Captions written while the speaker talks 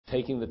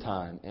taking the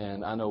time.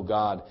 And I know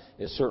God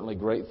is certainly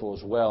grateful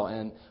as well.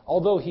 And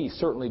although He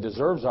certainly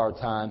deserves our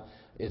time,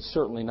 it's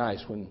certainly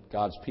nice when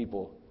God's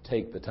people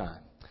take the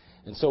time.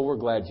 And so we're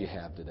glad you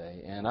have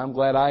today. And I'm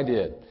glad I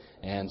did.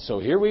 And so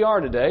here we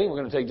are today. We're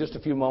going to take just a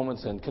few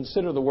moments and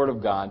consider the Word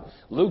of God.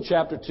 Luke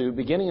chapter 2,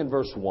 beginning in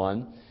verse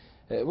 1.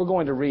 We're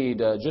going to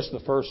read just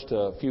the first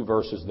few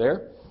verses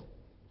there.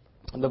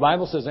 The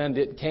Bible says, "And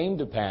it came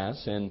to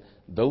pass in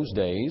those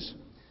days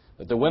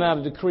that there went out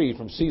a decree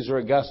from Caesar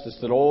Augustus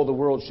that all the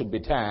world should be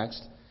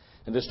taxed.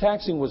 And this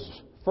taxing was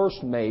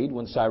first made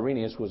when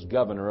Cyrenius was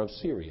governor of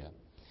Syria.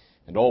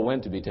 And all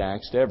went to be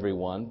taxed, every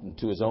one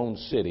to his own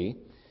city.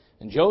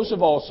 And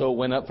Joseph also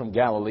went up from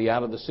Galilee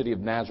out of the city of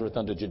Nazareth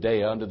unto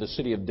Judea, unto the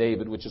city of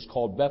David, which is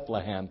called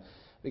Bethlehem,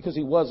 because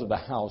he was of the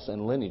house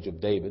and lineage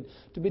of David,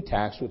 to be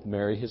taxed with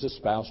Mary his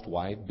espoused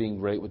wife, being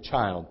great with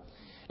child.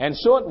 And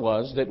so it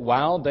was that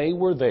while they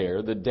were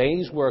there, the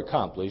days were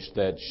accomplished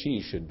that she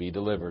should be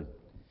delivered.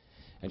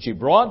 And she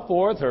brought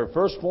forth her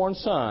firstborn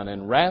son,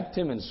 and wrapped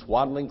him in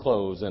swaddling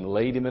clothes, and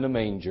laid him in a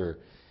manger,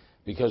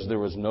 because there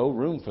was no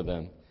room for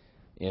them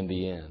in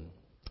the inn."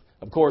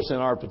 Of course, in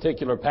our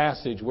particular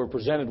passage, we're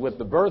presented with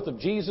the birth of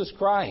Jesus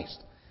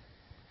Christ.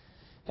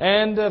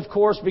 And, of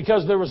course,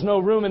 because there was no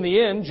room in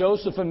the inn,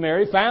 Joseph and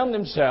Mary found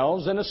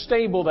themselves in a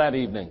stable that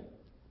evening.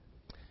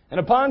 And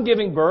upon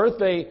giving birth,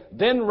 they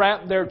then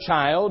wrapped their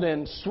child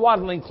in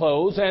swaddling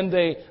clothes, and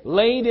they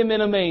laid him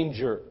in a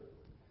manger.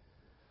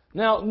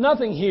 Now,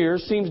 nothing here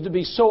seems to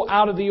be so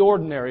out of the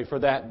ordinary for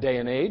that day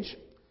and age.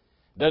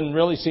 Doesn't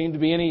really seem to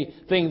be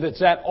anything that's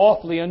that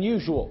awfully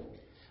unusual.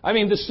 I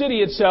mean, the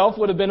city itself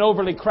would have been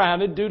overly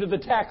crowded due to the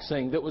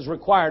taxing that was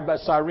required by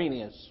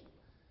Cyrenius.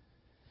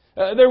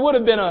 There would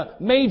have been a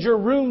major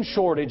room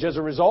shortage as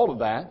a result of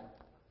that.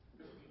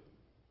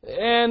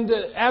 And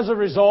as a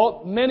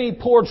result, many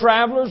poor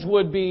travelers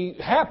would be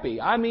happy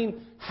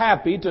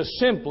to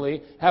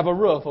simply have a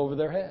roof over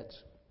their heads.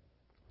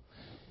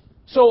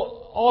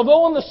 So,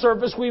 although on the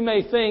surface we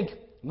may think,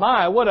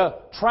 my, what a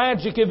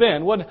tragic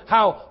event.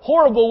 How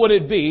horrible would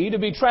it be to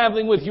be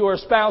traveling with your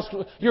spouse,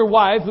 your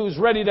wife, who's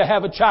ready to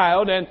have a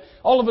child, and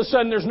all of a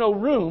sudden there's no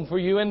room for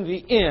you in the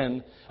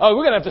inn. Oh,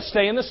 we're going to have to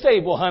stay in the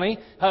stable, honey.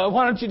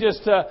 Why don't you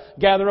just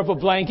gather up a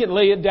blanket,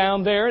 lay it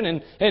down there,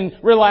 and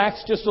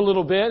relax just a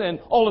little bit, and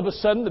all of a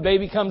sudden the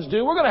baby comes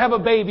due. We're going to have a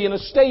baby in a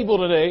stable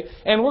today,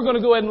 and we're going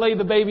to go ahead and lay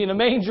the baby in a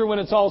manger when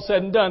it's all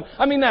said and done.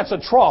 I mean, that's a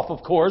trough,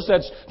 of course.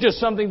 That's just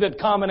something that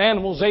common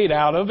animals ate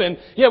out of, and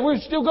yeah, we're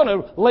still going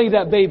to lay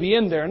that baby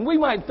in there. And we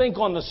might think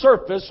on the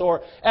surface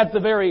or at the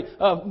very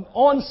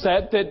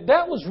onset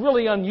that was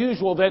really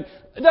unusual,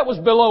 that was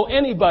below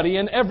anybody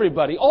and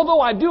everybody. Although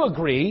I do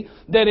agree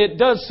that it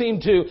does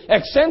seem to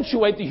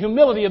accentuate the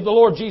humility of the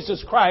Lord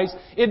Jesus Christ,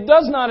 it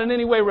does not in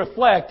any way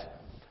reflect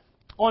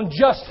on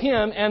just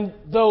Him and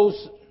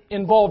those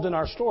involved in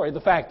our story.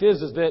 The fact is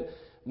that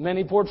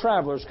many poor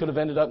travelers could have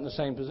ended up in the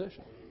same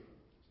position.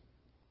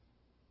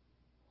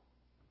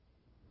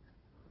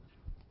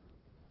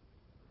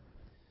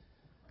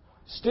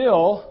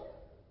 Still,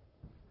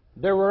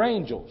 there were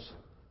angels.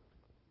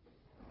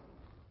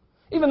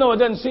 Even though it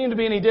doesn't seem to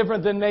be any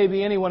different than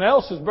maybe anyone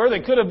else's birth,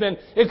 it could have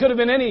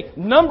been any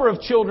number of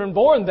children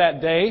born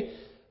that day.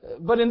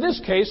 But in this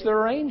case, there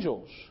are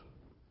angels.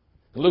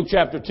 In Luke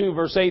chapter 2,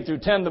 verse 8 through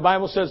 10, the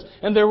Bible says,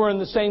 "And there were in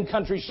the same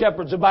country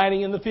shepherds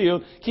abiding in the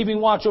field, keeping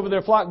watch over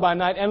their flock by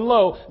night. And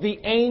lo, the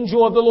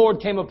angel of the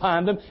Lord came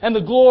upon them, and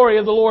the glory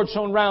of the Lord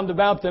shone round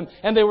about them.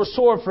 And they were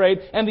sore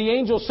afraid. And the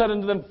angel said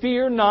unto them,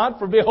 Fear not,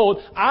 for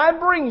behold, I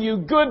bring you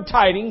good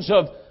tidings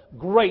of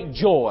great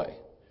joy,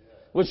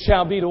 which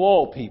shall be to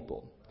all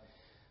people.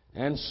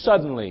 And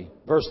suddenly,"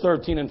 verse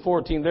 13 and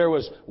 14, "there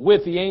was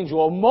with the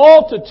angel a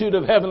multitude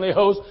of heavenly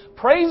hosts,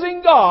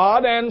 praising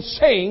God and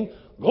saying,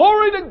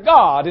 Glory to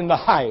God in the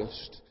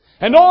highest,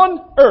 and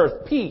on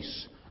earth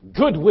peace,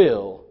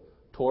 goodwill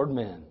toward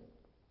men."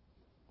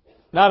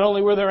 Not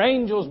only were there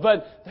angels,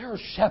 but there are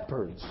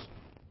shepherds.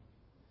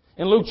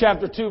 In Luke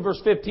chapter 2,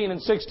 verse 15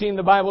 and 16,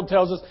 the Bible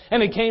tells us,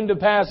 "And it came to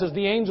pass, as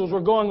the angels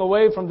were going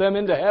away from them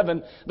into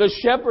heaven, the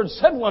shepherds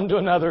said one to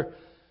another,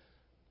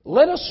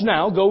 Let us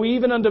now go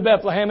even unto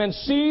Bethlehem, and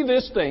see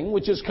this thing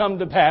which is come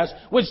to pass,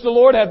 which the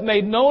Lord hath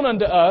made known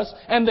unto us.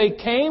 And they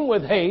came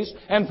with haste,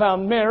 and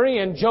found Mary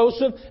and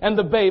Joseph, and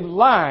the babe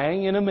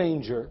lying in a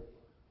manger."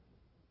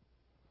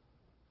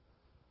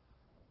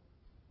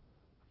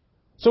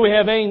 So we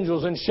have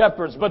angels and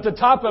shepherds, but to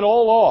top it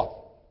all off,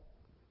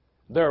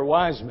 there are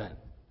wise men.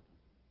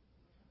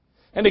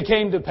 "And it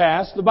came to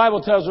pass," the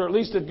Bible tells her, at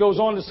least it goes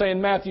on to say in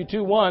Matthew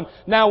 2:1,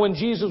 "Now when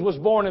Jesus was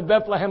born in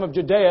Bethlehem of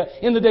Judea,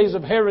 in the days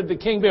of Herod the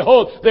king,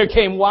 behold, there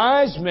came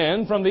wise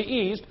men from the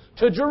east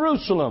to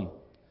Jerusalem.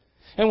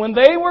 And when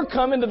they were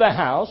come into the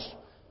house,"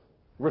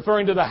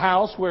 referring to the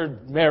house where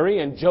Mary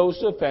and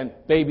Joseph and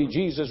baby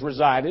Jesus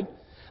resided,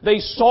 "they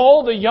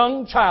saw the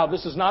young child."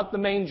 This is not the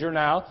manger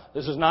now.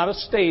 This is not a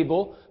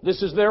stable.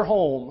 This is their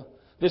home.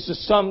 This is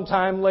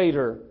sometime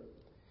later.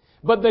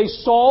 "But they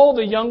saw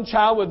the young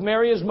child with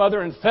Mary his mother,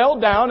 and fell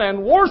down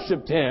and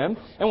worshipped Him.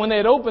 And when they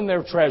had opened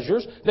their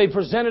treasures, they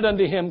presented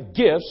unto Him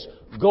gifts,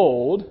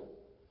 gold,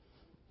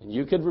 And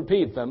you could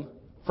repeat them.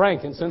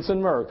 Frankincense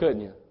and myrrh,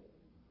 couldn't you?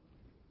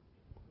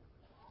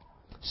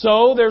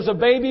 So there's a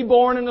baby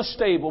born in a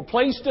stable,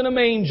 placed in a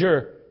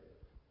manger.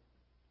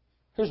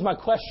 Here's my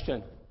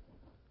question.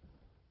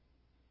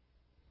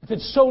 If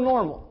it's so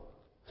normal,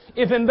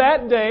 if in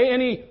that day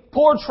any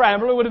poor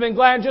traveler would have been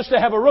glad just to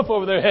have a roof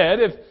over their head,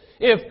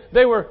 if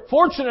they were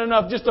fortunate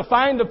enough just to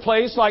find a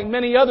place like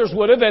many others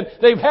would have, and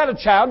they've had a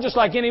child just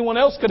like anyone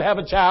else could have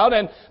a child,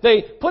 and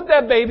they put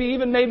that baby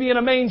even maybe in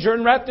a manger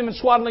and wrapped him in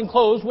swaddling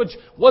clothes, which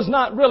was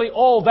not really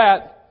all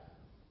that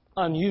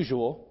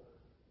unusual.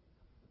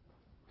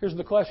 Here's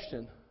the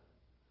question.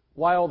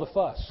 Why all the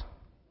fuss?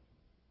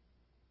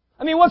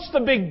 I mean, what's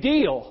the big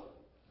deal?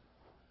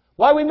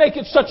 Why we make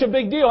it such a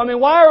big deal? I mean,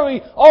 why are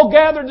we all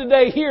gathered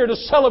today here to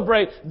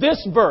celebrate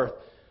this birth?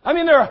 I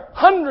mean, there are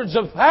hundreds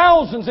of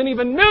thousands and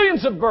even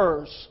millions of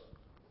births.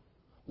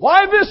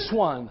 Why this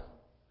one?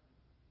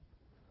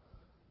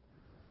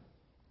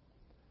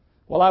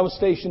 While I was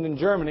stationed in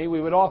Germany,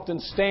 we would often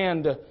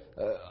stand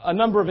a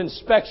number of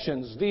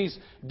inspections. These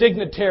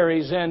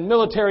dignitaries and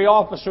military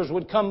officers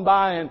would come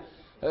by, and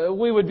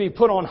we would be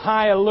put on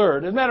high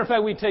alert. As a matter of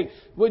fact,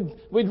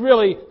 we'd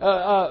really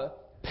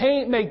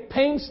make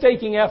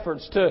painstaking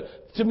efforts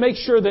to make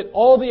sure that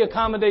all the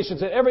accommodations,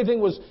 that everything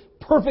was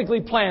perfectly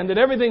planned, that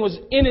everything was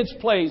in its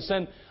place.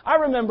 And I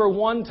remember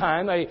one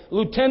time a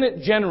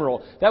lieutenant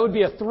general, that would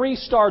be a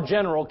 3-star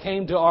general,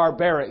 came to our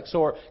barracks,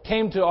 or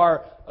came to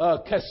our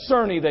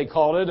Kaserne, they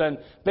called it, and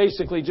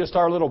basically just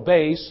our little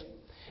base.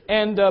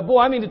 And boy,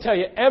 I mean to tell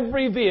you,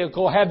 every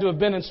vehicle had to have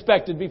been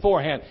inspected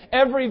beforehand.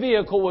 Every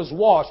vehicle was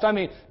washed. I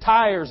mean,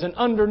 tires and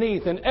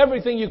underneath and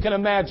everything you can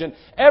imagine.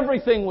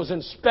 Everything was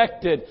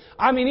inspected.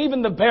 I mean,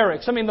 even the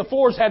barracks. I mean, the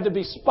floors had to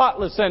be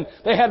spotless and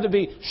they had to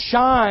be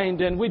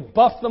shined, and we'd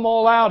buff them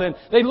all out, and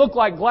they looked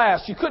like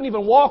glass. You couldn't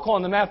even walk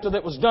on them after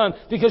that was done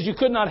because you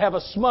could not have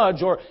a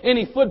smudge or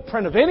any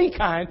footprint of any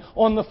kind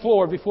on the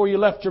floor before you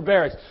left your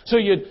barracks. So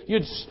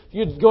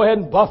you'd go ahead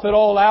and buff it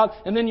all out,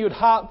 and then you'd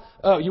hop.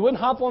 You wouldn't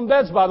hop on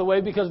beds, by the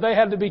way, because they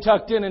had to be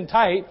tucked in and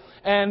tight.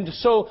 And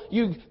so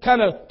you kind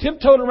of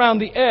tiptoed around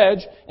the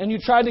edge, and you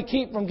tried to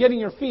keep from getting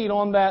your feet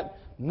on that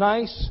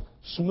nice,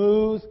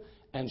 smooth,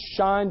 and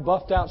shine,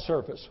 buffed out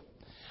surface.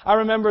 I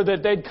remember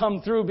that they'd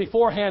come through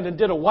beforehand and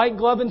did a white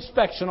glove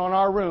inspection on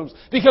our rooms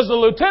because the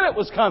lieutenant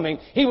was coming.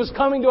 He was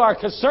coming to our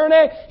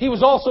Kaserne. He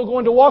was also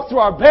going to walk through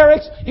our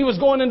barracks. He was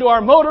going into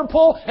our motor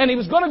pool, and he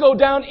was going to go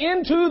down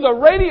into the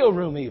radio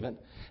room even.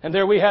 And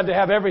there we had to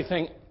have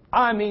everything.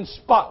 I mean,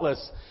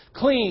 spotless,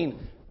 clean.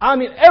 I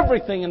mean,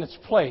 everything in its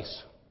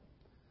place.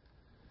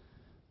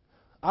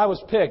 I was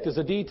picked as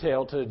a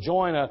detail to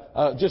join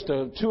just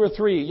 2 or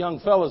 3 young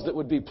fellows that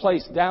would be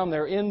placed down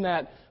there in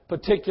that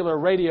particular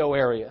radio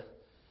area,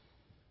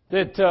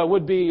 that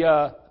would be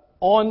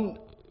on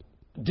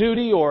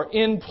duty or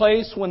in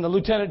place when the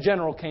Lieutenant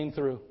General came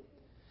through.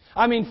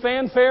 I mean,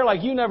 fanfare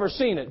like you never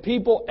seen it.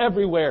 People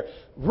everywhere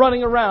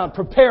running around,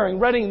 preparing,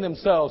 readying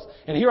themselves.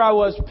 And here I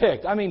was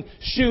picked. I mean,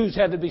 shoes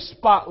had to be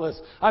spotless.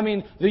 I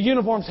mean, the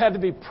uniforms had to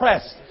be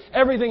pressed.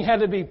 Everything had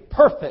to be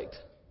perfect.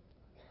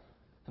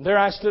 And there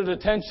I stood at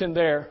attention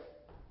there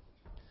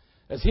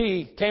as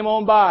he came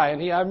on by.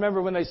 And I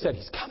remember when they said,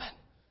 "He's coming."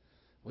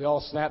 We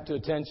all snapped to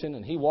attention,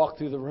 and he walked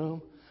through the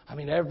room. I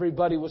mean,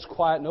 everybody was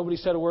quiet. Nobody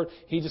said a word.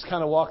 He just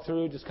kind of walked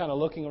through, just kind of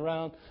looking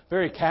around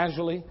very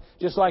casually,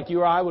 just like you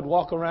or I would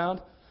walk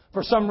around.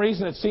 For some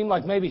reason, it seemed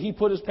like maybe he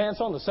put his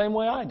pants on the same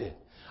way I did.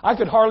 I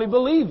could hardly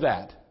believe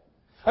that.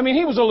 I mean,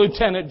 he was a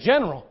lieutenant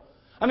general.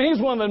 I mean, he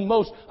was one of the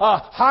most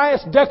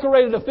highest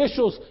decorated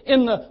officials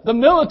in the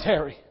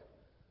military.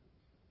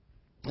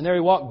 And there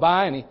he walked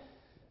by, and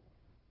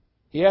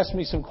he asked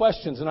me some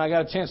questions, and I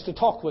got a chance to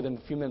talk with him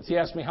a few minutes. He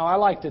asked me how I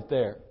liked it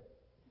there.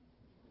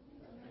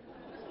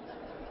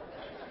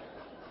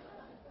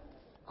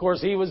 Of course,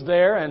 he was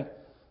there, and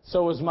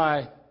so was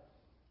my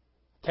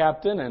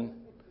captain and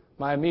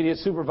my immediate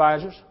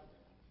supervisors.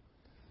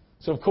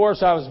 So, of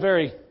course, I was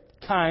very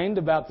kind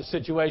about the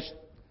situation.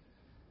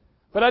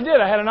 But I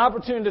had an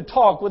opportunity to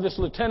talk with this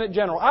lieutenant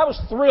general. I was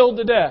thrilled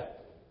to death.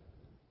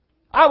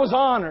 I was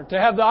honored to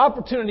have the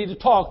opportunity to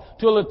talk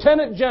to a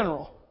lieutenant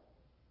general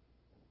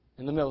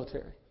in the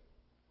military.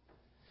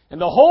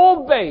 And the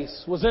whole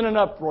base was in an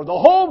uproar. The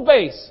whole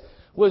base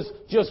was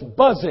just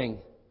buzzing,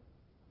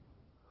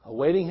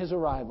 awaiting his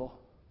arrival.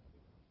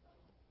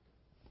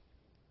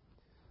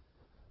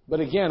 But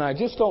again, I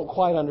just don't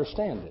quite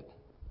understand it.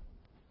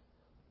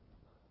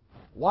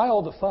 Why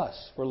all the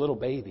fuss for a little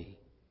baby?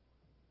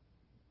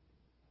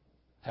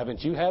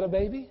 Haven't you had a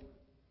baby?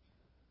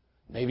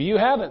 Maybe you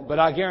haven't, but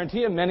I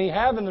guarantee you many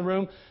have in the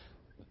room.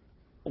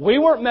 We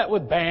weren't met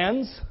with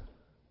bands.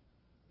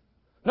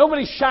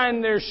 Nobody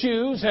shined their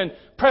shoes and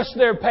pressed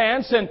their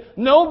pants, and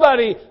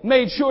nobody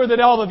made sure that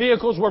all the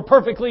vehicles were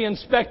perfectly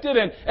inspected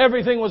and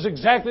everything was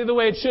exactly the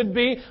way it should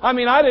be. I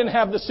mean, I didn't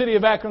have the city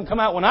of Akron come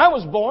out when I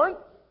was born.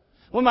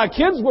 When my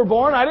kids were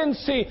born, I didn't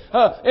see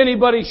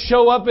anybody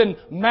show up in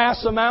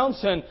mass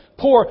amounts and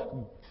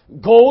pour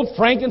gold,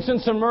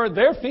 frankincense, and myrrh at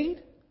their feet.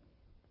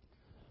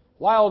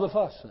 Why all the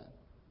fuss then?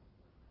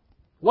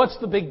 What's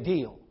the big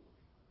deal?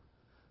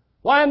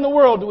 Why in the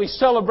world do we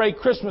celebrate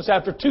Christmas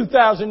after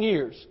 2,000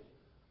 years?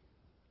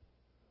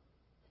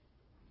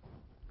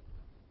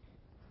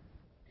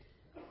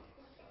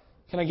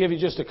 Can I give you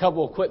just a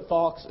couple of quick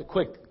thoughts?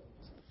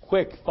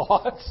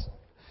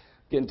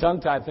 Getting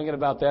tongue-tied thinking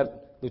about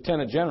that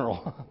Lieutenant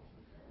General.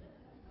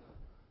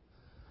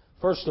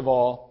 First of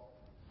all,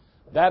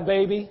 that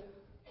baby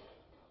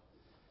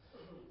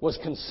was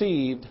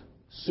conceived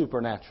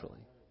supernaturally.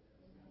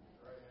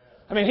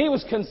 I mean, he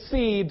was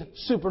conceived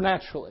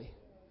supernaturally.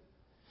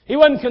 He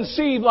wasn't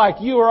conceived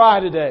like you or I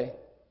today.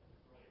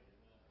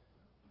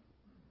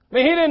 I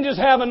mean, he didn't just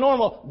have a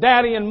normal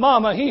daddy and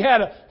mama. He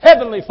had a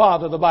heavenly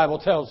Father, the Bible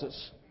tells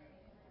us.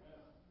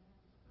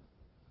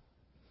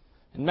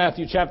 In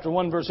Matthew chapter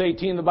 1, verse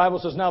 18, the Bible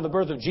says, "Now the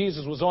birth of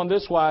Jesus was on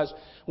this wise,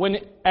 when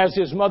as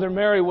his mother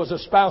Mary was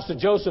espoused to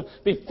Joseph,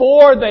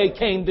 before they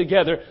came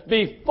together,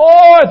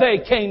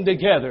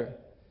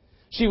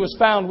 she was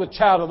found with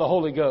child of the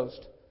Holy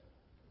Ghost."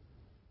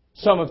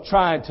 Some have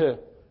tried to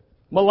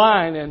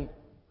malign and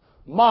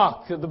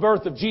mock the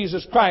birth of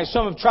Jesus Christ.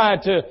 Some have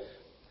tried to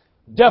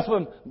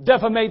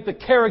defamate the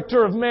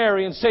character of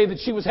Mary and say that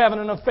she was having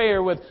an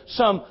affair with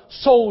some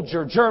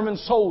soldier, German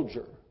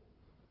soldier.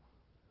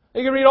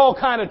 You can read all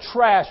kind of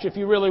trash if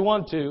you really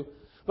want to.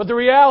 But the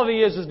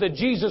reality is that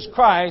Jesus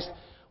Christ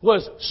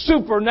was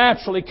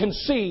supernaturally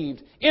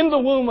conceived in the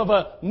womb of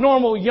a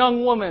normal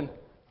young woman.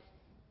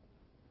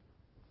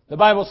 The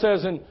Bible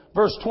says in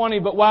verse 20,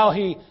 "But while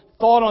he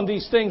thought on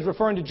these things,"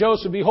 referring to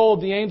Joseph,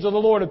 "behold, the angel of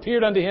the Lord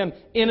appeared unto him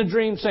in a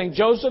dream, saying,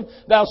 Joseph,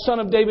 thou son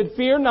of David,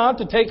 fear not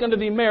to take unto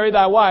thee Mary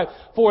thy wife,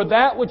 for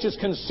that which is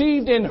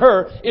conceived in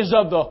her is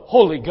of the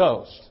Holy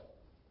Ghost."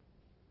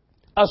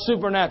 A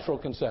supernatural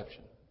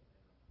conception.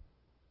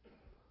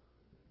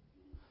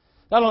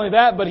 Not only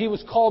that, but he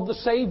was called the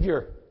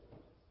Savior.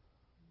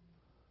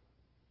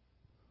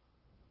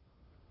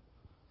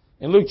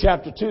 In Luke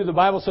chapter 2, the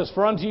Bible says,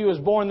 "For unto you is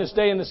born this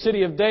day in the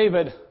city of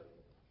David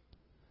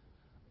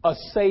a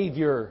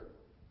Savior,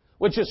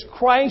 which is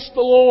Christ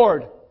the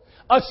Lord."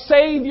 A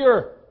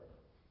Savior.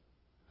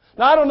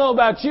 Now, I don't know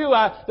about you.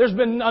 There's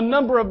been a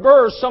number of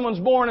births. Someone's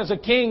born as a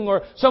king,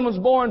 or someone's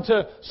born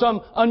to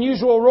some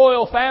unusual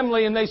royal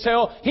family, and they say,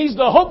 "Oh, he's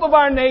the hope of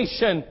our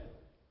nation."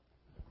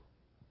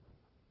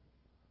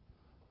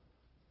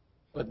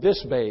 But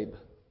this babe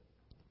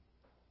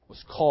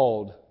was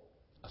called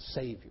a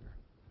Savior.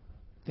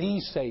 The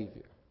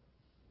Savior.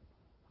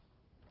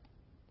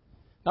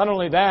 Not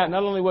only that,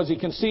 not only was he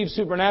conceived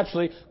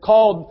supernaturally,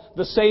 called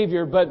the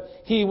Savior, but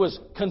he was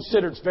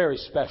considered very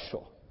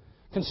special.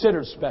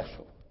 Considered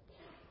special.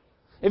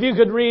 If you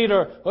could read,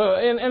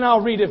 and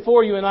I'll read it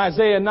for you in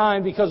Isaiah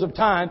 9 because of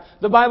time.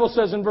 The Bible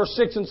says in verse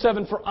 6 and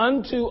 7, "For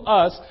unto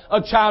us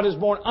a child is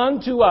born,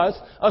 unto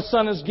us a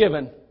son is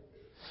given.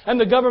 And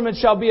the government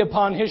shall be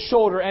upon his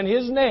shoulder, and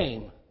his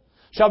name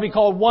shall be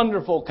called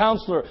Wonderful,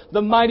 Counselor,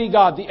 the Mighty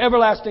God, the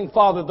Everlasting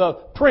Father, the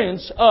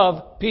Prince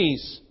of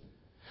Peace.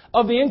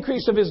 Of the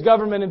increase of his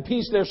government and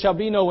peace there shall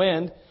be no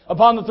end,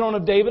 upon the throne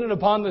of David and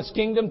upon this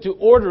kingdom, to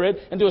order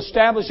it and to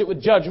establish it with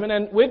judgment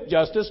and with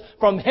justice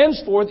from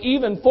henceforth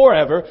even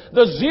forever.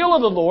 The zeal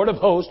of the Lord of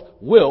hosts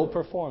will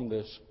perform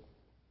this."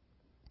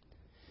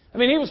 I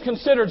mean, he was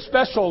considered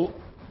special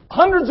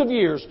hundreds of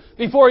years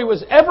before he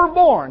was ever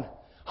born.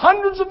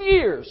 Hundreds of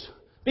years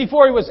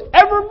before he was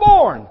ever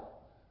born.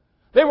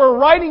 They were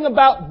writing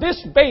about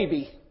this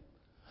baby.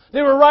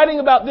 They were writing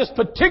about this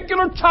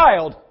particular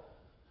child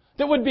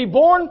that would be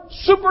born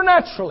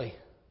supernaturally,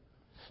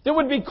 that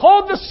would be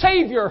called the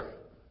Savior,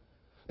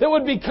 that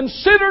would be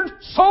considered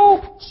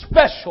so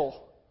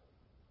special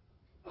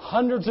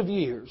hundreds of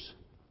years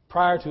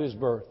prior to his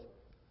birth.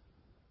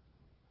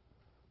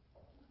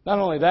 Not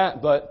only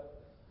that, but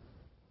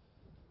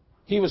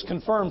he was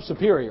confirmed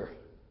superior.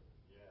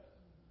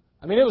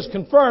 I mean, it was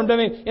confirmed. I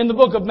mean, in the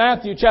book of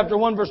Matthew, chapter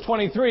 1, verse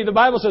 23, the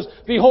Bible says,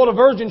 "Behold, a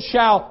virgin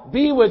shall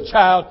be with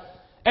child,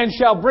 and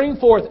shall bring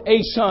forth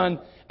a son,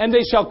 and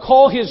they shall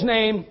call his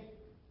name..."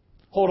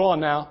 Hold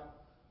on now.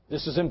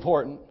 This is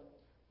important.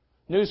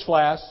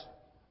 Newsflash.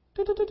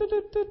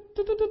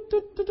 It's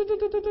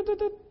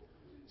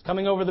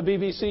coming over the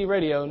BBC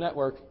radio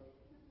network.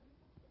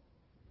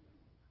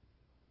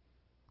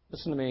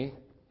 Listen to me.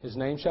 His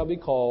name shall be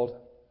called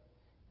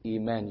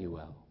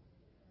Emmanuel.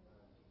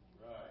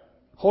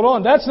 Hold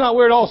on, that's not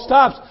where it all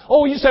stops.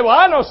 Oh, you say, "Well,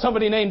 I know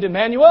somebody named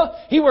Emmanuel.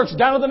 He works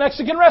down at the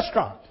Mexican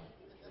restaurant."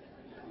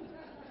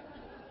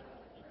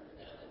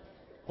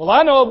 Well,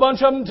 I know a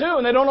bunch of them too,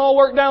 and they don't all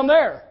work down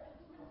there.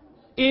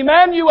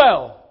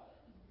 Emmanuel.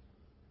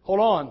 Hold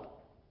on.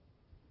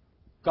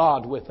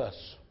 God with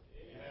us.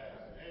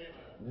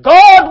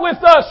 God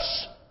with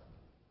us.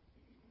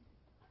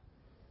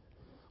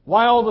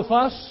 Why all the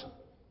fuss?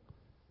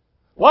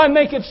 Why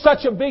make it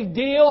such a big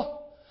deal?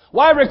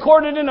 Why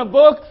record it in a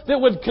book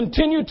that would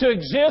continue to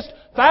exist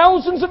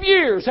thousands of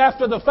years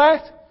after the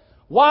fact?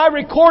 Why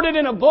record it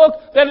in a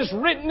book that is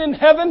written in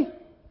heaven,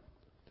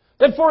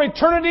 that for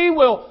eternity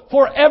will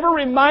forever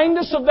remind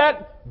us of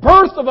that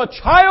birth of a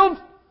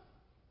child?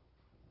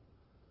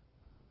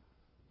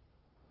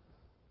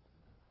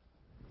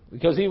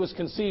 Because He was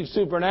conceived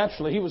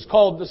supernaturally. He was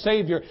called the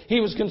Savior.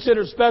 He was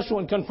considered special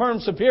and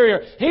confirmed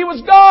superior. He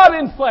was God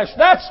in flesh.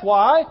 That's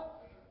why.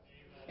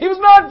 He was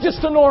not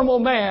just a normal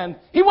man.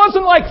 He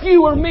wasn't like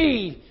you or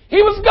me. He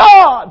was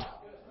God.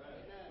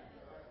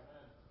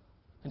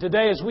 And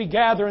today as we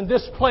gather in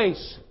this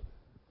place,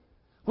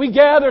 we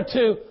gather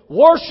to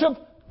worship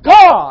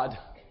God.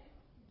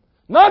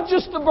 Not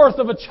just the birth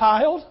of a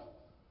child.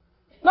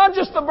 Not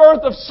just the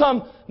birth of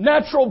some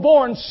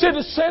natural-born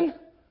citizen.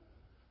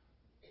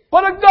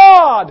 But a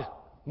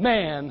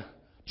God-man.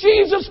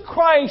 Jesus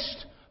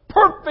Christ,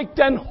 perfect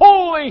and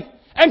holy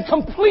and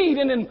complete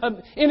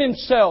in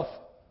Himself.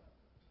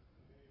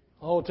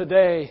 Oh,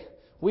 today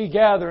we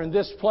gather in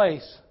this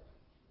place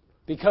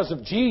because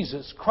of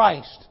Jesus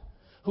Christ,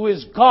 who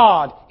is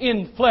God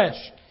in flesh.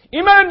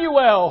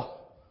 Emmanuel,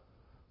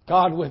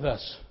 God with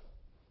us.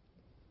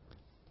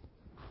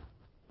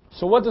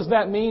 So what does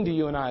that mean to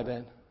you and I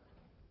then?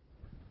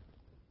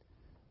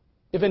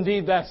 If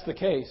indeed that's the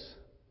case.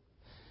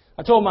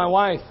 I told my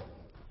wife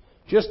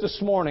just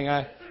this morning,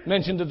 I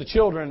mentioned to the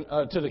children,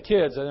 to the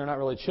kids, they're not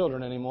really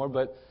children anymore,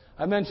 but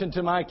I mentioned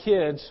to my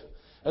kids,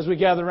 as we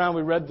gathered around,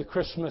 we read the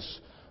Christmas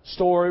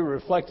story, we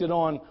reflected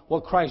on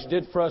what Christ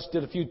did for us,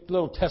 did a few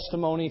little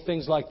testimony,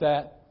 things like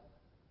that.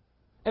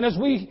 And as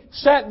we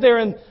sat there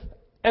and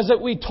as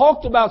we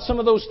talked about some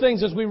of those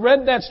things, as we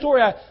read that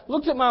story, I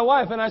looked at my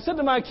wife and I said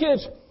to my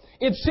kids,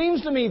 it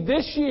seems to me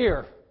this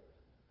year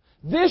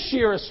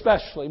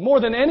especially,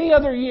 more than any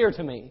other year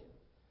to me,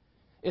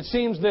 it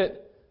seems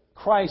that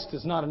Christ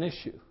is not an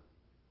issue.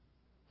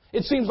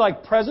 It seems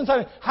like presence. I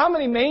mean, how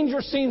many manger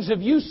scenes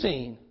have you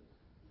seen?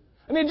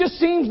 I mean, it just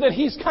seems that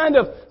He's kind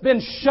of been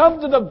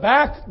shoved to the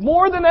back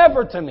more than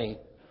ever to me.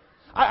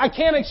 I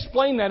can't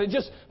explain that.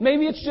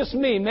 Maybe it's just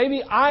me.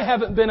 Maybe I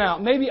haven't been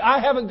out. Maybe I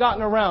haven't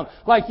gotten around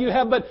like you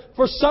have. But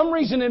for some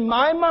reason in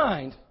my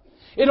mind,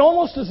 it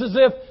almost is as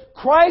if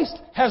Christ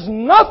has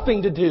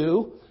nothing to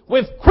do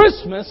with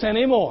Christmas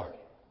anymore.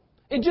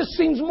 It just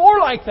seems more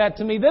like that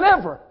to me than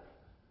ever.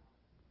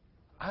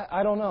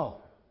 I don't know.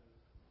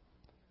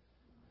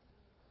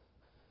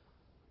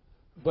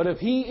 But if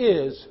He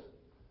is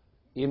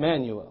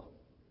Emmanuel,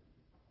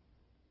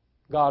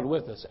 God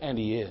with us, and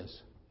He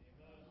is,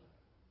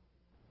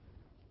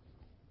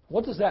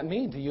 what does that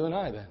mean to you and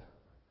I then?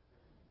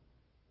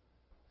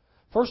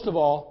 First of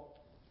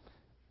all,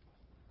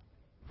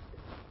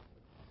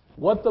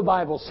 what the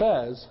Bible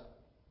says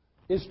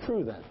is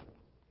true then.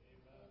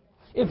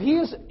 If He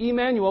is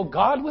Emmanuel,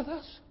 God with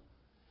us,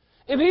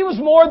 if He was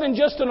more than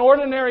just an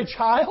ordinary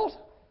child,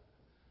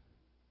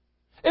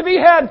 if He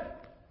had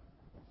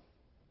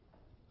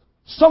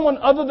someone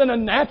other than a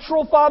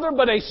natural father,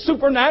 but a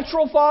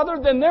supernatural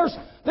father, then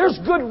there's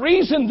good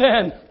reason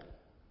then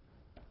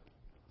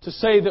to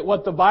say that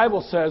what the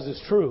Bible says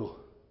is true.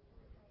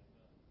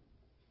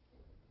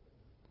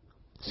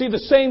 See, the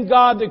same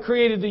God that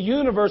created the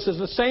universe is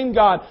the same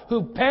God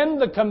who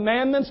penned the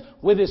commandments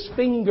with His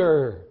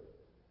finger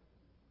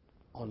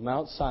on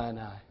Mount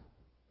Sinai.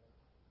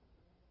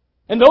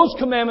 And those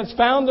commandments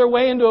found their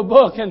way into a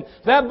book, and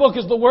that book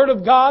is the Word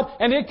of God,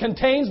 and it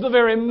contains the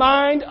very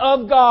mind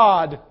of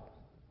God.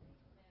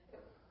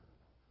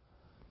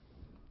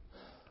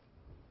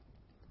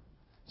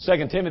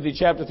 2 Timothy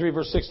chapter 3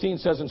 verse 16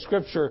 says in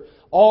Scripture,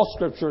 all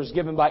Scripture is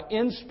given by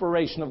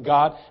inspiration of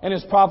God and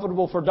is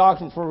profitable for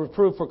doctrine, for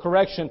reproof, for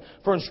correction,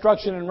 for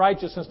instruction in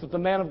righteousness, that the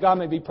man of God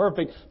may be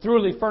perfect,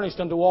 thoroughly furnished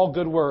unto all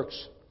good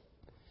works.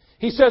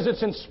 He says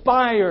it's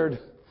inspired.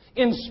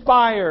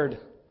 Inspired.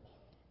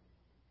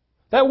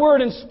 That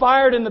word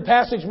inspired in the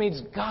passage means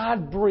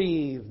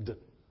God-breathed.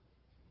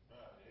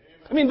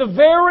 I mean, the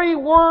very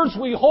words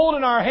we hold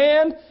in our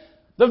hand,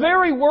 the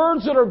very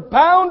words that are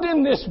bound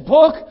in this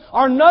book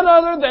are none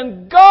other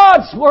than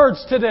God's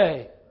words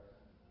today.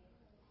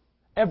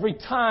 Every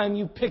time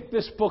you pick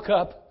this book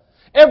up,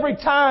 every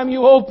time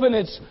you open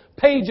its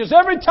pages,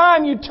 every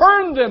time you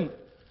turn them,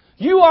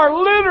 you are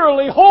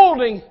literally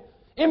holding,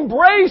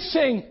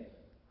 embracing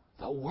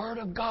the Word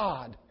of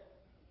God.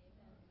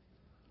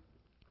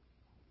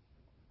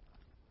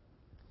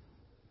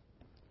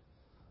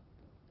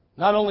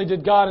 Not only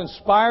did God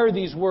inspire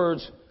these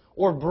words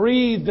or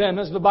breathe them,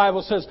 as the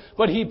Bible says,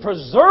 but He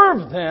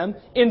preserved them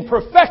in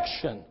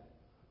perfection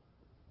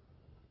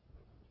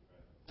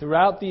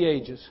throughout the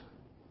ages.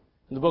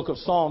 In the book of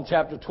Psalm,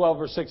 chapter 12,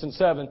 verse 6 and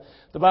 7,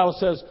 the Bible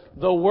says,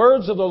 the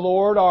words of the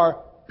Lord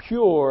are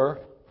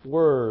pure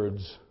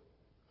words,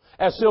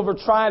 as silver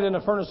tried in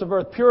a furnace of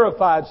earth,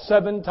 purified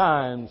 7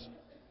 times.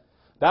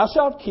 Thou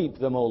shalt keep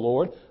them, O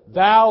Lord.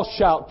 Thou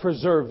shalt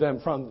preserve them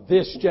from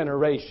this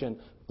generation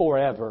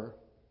forever.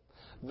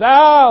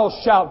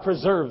 Thou shalt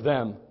preserve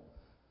them,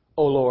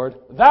 O Lord.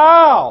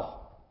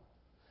 Thou!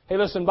 Hey,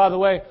 listen, by the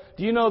way,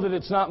 do you know that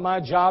it's not my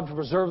job to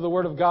preserve the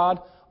Word of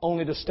God,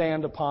 only to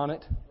stand upon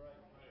it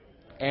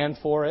and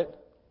for it?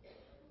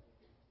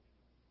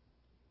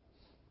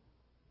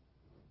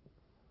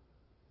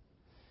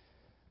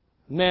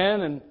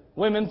 Men and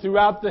women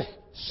throughout the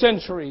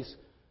centuries,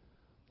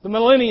 the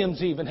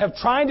millenniums even, have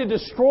tried to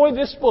destroy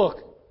this book.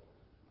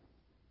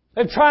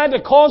 They've tried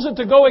to cause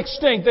it to go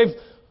extinct. They've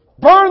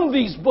Burn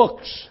these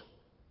books.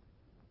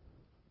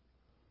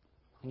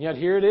 And yet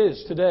here it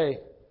is today.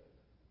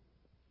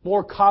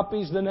 More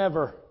copies than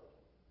ever.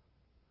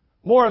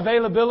 More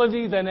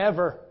availability than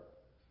ever.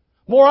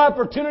 More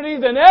opportunity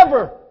than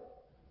ever.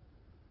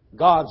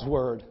 God's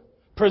Word,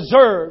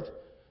 preserved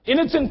in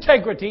its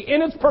integrity,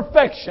 in its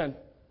perfection.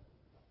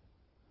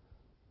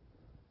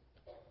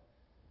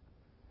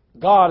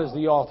 God is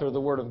the author of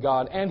the Word of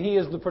God, and He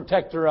is the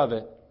protector of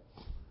it.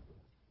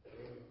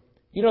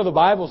 You know, the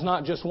Bible's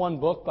not just one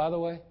book, by the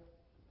way.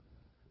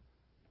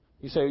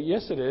 You say,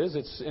 yes, it is.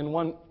 It's in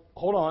one...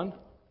 Hold on.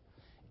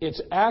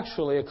 It's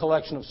actually a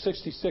collection of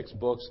 66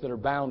 books that are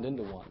bound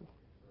into one.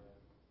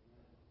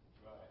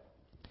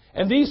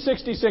 And these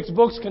 66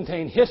 books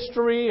contain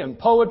history and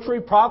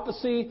poetry,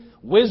 prophecy,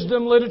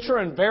 wisdom, literature,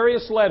 and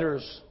various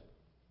letters.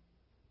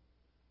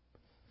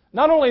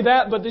 Not only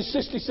that, but these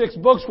 66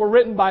 books were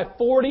written by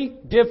 40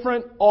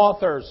 different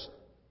authors.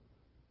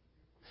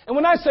 And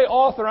when I say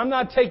author, I'm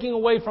not taking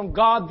away from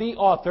God the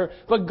author,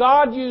 but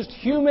God used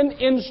human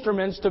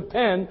instruments to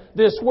pen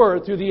this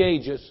Word through the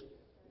ages.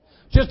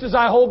 Just as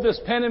I hold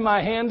this pen in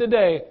my hand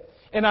today,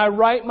 and I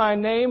write my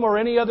name or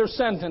any other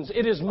sentence,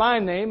 it is my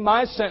name,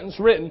 my sentence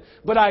written,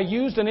 but I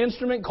used an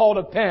instrument called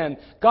a pen.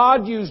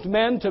 God used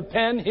men to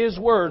pen His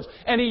words,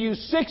 and He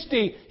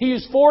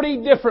used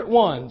 40 different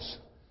ones.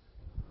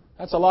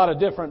 That's a lot of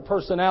different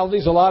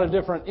personalities, a lot of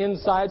different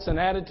insights and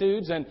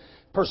attitudes and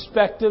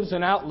perspectives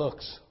and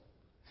outlooks.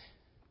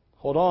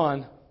 Hold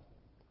on.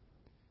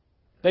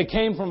 They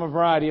came from a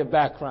variety of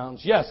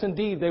backgrounds. Yes,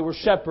 indeed, they were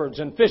shepherds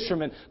and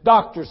fishermen,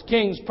 doctors,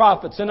 kings,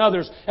 prophets, and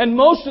others. And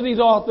most of these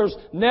authors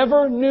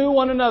never knew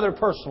one another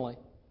personally.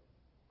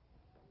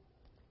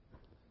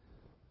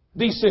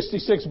 These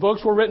 66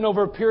 books were written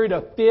over a period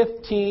of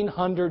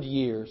 1,500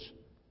 years.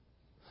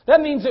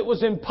 That means it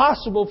was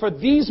impossible for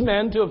these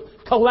men to have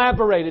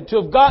collaborated,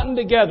 to have gotten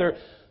together,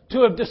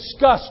 to have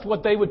discussed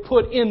what they would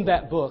put in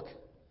that book.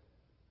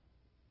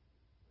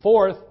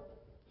 Fourth,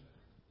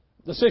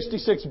 the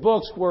 66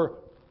 books were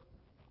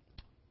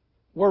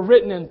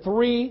written in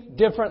 3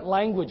 different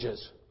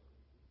languages.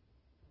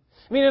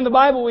 I mean, in the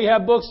Bible we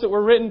have books that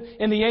were written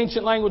in the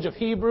ancient language of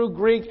Hebrew,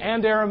 Greek,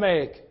 and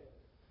Aramaic.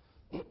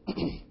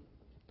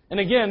 And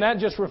again, that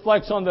just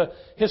reflects on the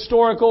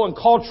historical and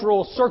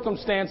cultural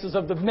circumstances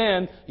of the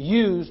men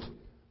used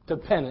to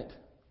pen it.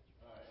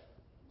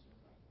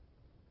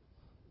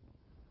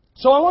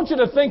 So I want you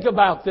to think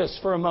about this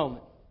for a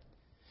moment.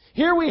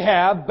 Here we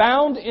have,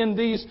 bound in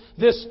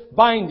this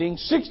binding,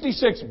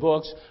 66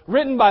 books,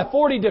 written by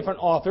 40 different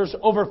authors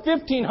over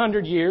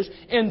 1,500 years,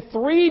 in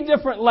 3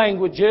 different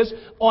languages,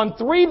 on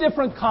 3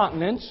 different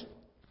continents.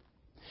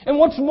 And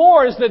what's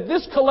more is that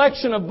this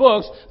collection of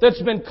books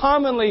that's been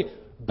commonly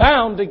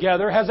bound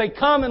together has a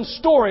common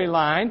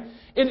storyline.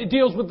 It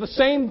deals with the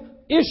same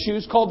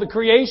issues called the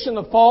creation,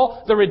 the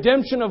fall, the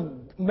redemption of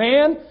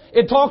man.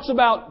 It talks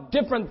about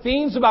different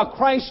themes about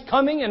Christ's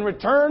coming and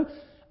return.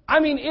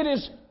 I mean, it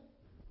is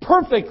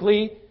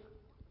perfectly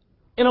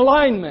in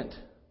alignment.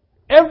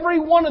 Every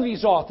one of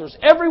these authors,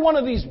 every one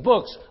of these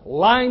books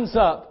lines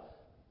up.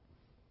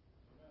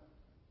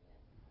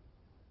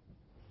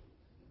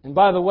 And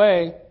by the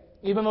way,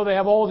 even though they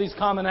have all these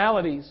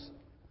commonalities,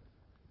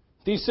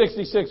 these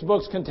 66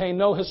 books contain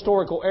no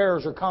historical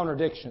errors or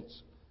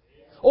contradictions.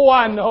 Oh,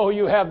 I know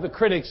you have the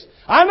critics.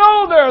 I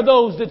know there are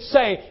those that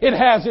say it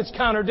has its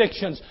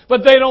contradictions,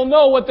 but they don't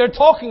know what they're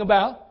talking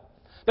about.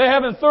 They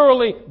haven't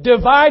thoroughly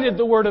divided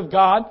the Word of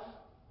God.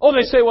 Oh,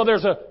 they say, well,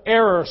 there's an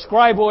error,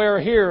 scribal error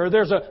here, or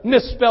there's a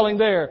misspelling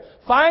there.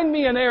 Find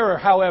me an error,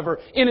 however,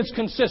 in its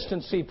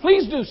consistency.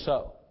 Please do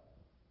so.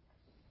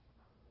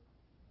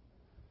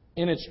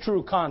 In its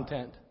true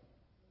content.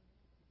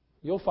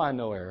 You'll find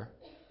no error.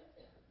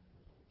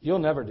 You'll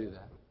never do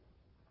that.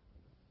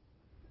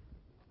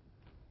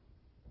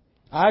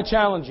 I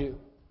challenge you.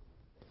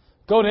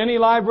 Go to any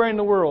library in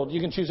the world. You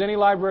can choose any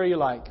library you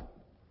like.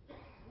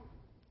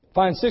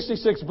 Find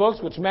 66 books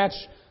which match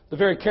the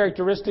very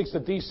characteristics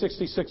that these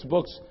 66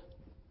 books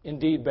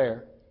indeed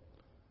bear.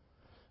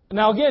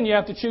 Now again, you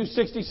have to choose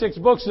 66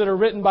 books that are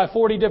written by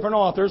 40 different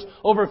authors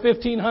over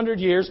 1,500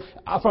 years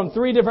from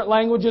 3 different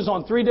languages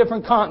on 3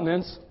 different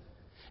continents.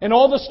 And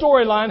all the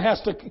storyline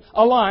has to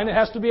align. It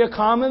has to be a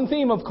common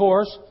theme, of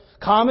course.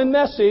 Common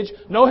message.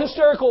 No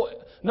historical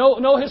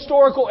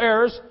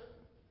errors.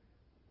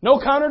 No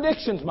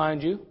contradictions,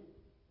 mind you.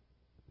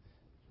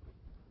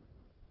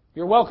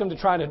 You're welcome to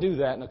try to do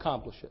that and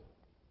accomplish it.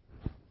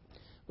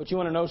 But you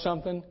want to know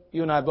something?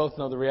 You and I both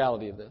know the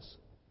reality of this.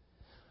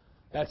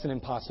 That's an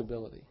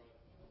impossibility.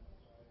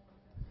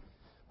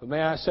 But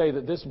may I say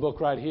that this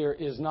book right here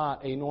is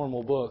not a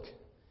normal book.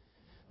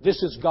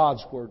 This is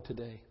God's Word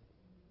today.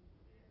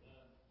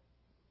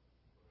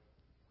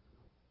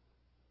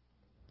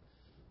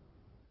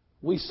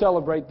 We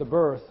celebrate the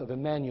birth of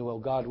Emmanuel,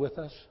 God with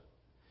us.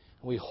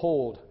 And we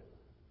hold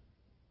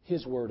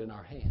His Word in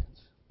our hands.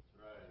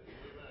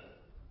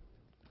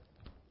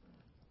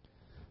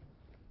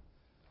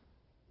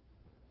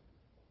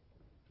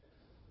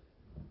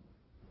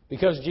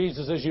 Because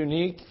Jesus is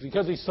unique,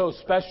 because He's so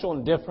special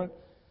and different,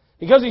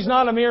 Because He's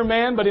not a mere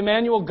man, but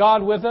Emmanuel,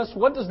 God with us.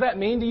 What does that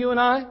mean to you and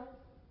I?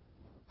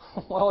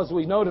 Well, as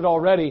we noted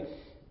already,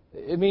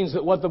 it means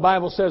that what the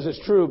Bible says is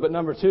true, but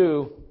number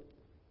two,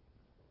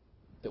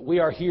 that we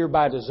are here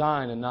by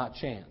design and not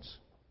chance.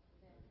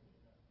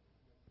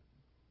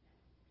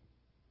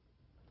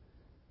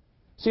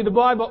 See, the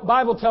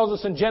Bible tells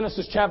us in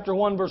Genesis chapter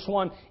 1, verse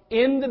 1,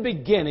 in the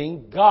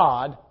beginning,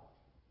 God...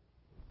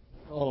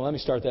 Oh, let me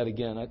start that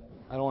again. I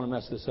don't want to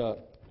mess this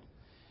up.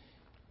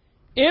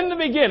 In the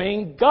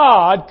beginning,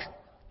 God...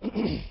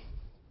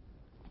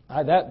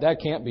 that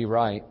can't be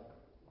right.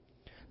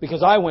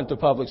 Because I went to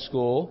public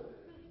school.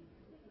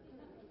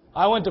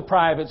 I went to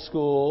private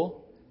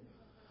school.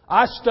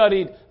 I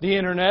studied the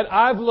internet.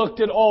 I've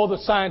looked at all the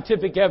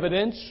scientific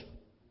evidence.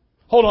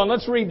 Hold on,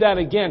 let's read that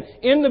again.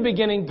 In the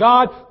beginning,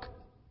 God...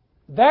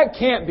 That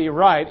can't be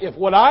right if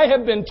what I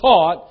have been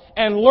taught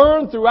and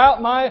learned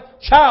throughout my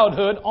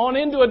childhood on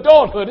into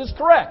adulthood is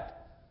correct.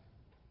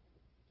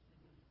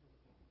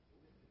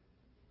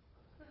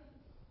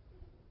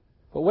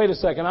 But wait a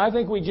second, I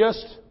think we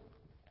just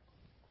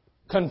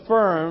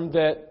confirmed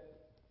that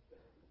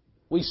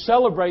we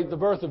celebrate the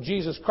birth of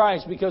Jesus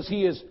Christ because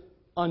He is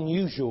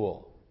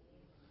unusual.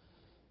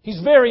 He's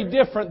very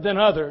different than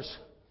others.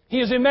 He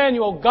is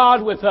Emmanuel,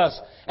 God with us.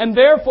 And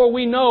therefore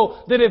we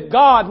know that if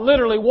God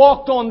literally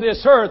walked on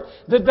this earth,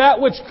 that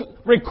which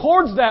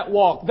records that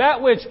walk,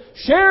 that which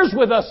shares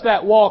with us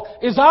that walk,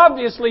 is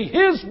obviously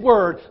His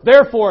Word.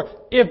 Therefore,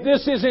 if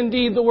this is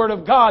indeed the Word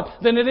of God,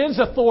 then it is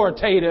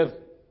authoritative.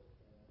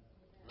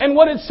 And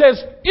what it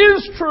says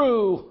is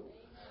true.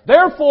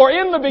 Therefore,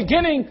 in the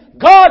beginning,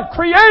 God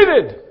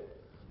created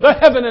the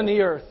heaven and the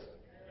earth.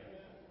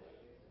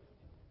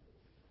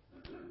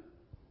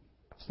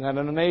 Isn't that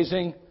an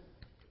amazing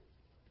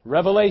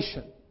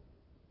revelation?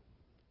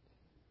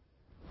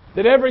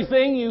 That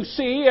everything you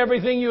see,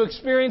 everything you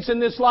experience in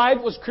this life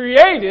was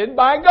created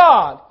by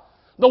God.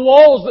 The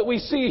walls that we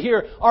see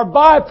here are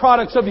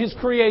byproducts of His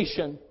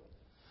creation.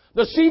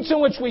 The seats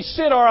in which we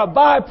sit are a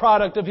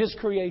byproduct of His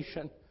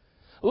creation.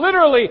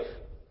 Literally,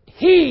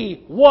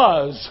 He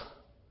was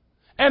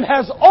and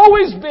has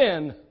always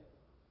been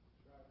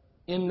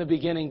in the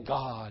beginning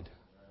God.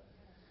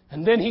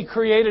 And then He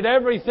created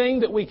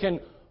everything that we can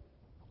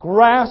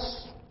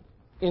grasp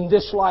in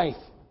this life.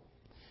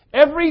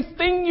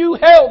 Everything you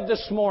held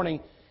this morning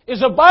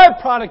is a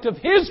byproduct of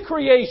His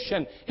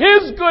creation,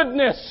 His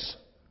goodness.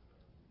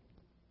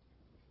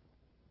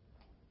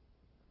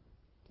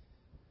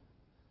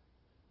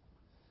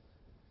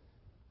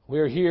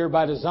 We're here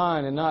by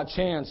design and not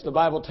chance. The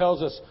Bible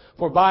tells us,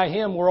 for by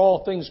Him were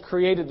all things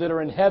created that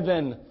are in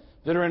heaven,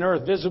 that are in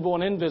earth, visible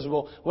and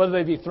invisible, whether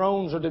they be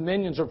thrones or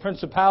dominions or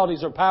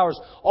principalities or powers.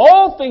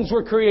 All things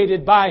were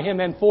created by Him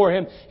and for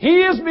Him.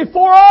 He is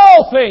before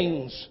all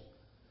things,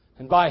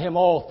 and by Him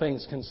all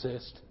things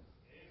consist.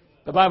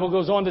 The Bible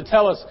goes on to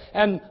tell us,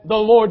 and the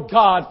Lord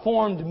God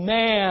formed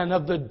man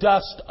of the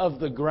dust of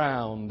the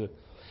ground,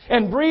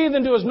 and breathed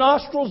into his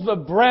nostrils the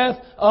breath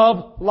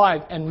of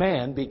life, and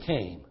man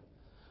became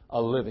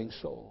a living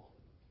soul.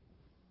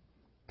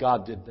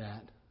 God did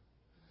that.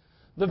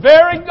 The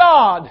very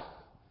God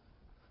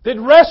that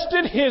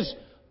rested His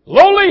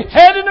lowly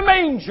head in a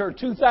manger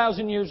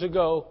 2,000 years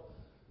ago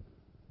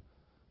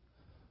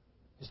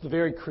is the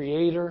very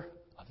creator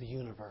of the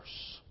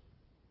universe.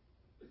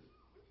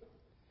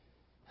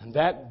 And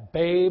that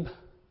babe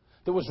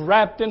that was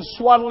wrapped in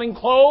swaddling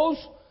clothes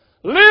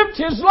lived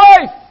His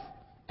life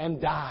and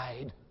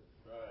died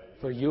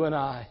for you and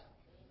I.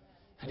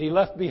 And He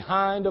left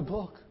behind a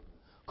book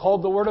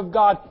called the Word of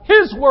God,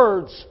 His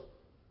words.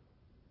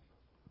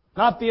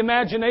 Not the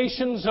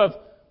imaginations of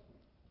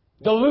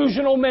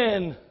delusional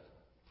men,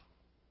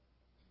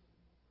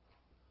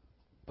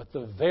 but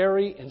the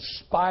very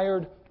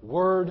inspired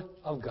Word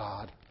of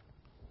God.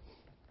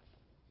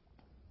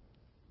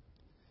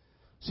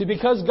 See,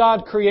 because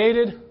God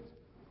created,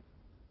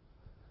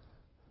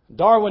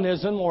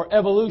 Darwinism or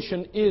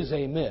evolution is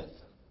a myth.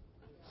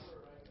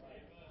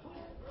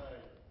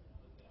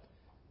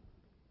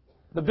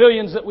 The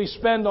billions that we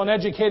spend on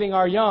educating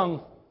our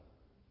young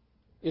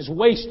is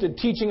wasted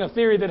teaching a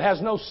theory that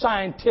has no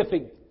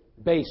scientific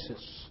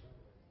basis.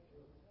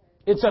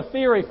 It's a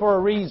theory for a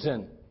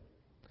reason.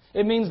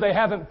 It means they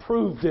haven't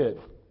proved it.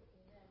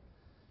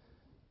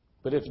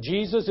 But if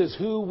Jesus is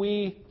who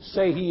we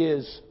say He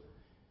is,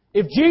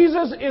 if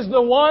Jesus is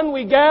the one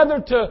we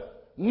gather to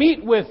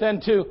meet with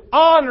and to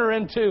honor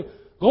and to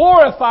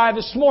glorify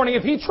this morning,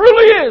 if He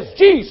truly is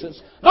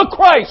Jesus, the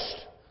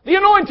Christ, the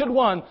Anointed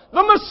One,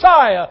 the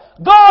Messiah,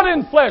 God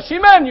in flesh,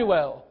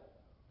 Emmanuel,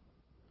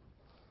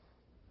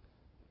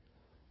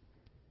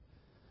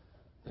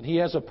 then He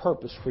has a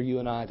purpose for you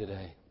and I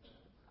today.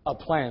 A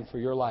plan for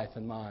your life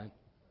and mine.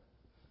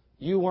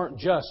 You weren't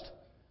just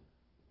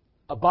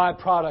a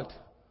byproduct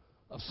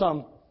of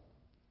some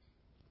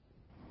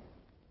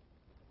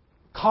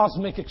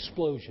cosmic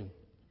explosion.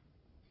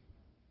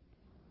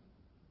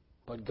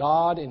 But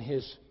God, in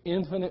His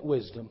infinite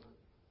wisdom,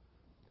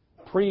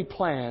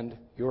 pre-planned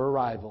your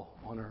arrival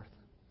on earth.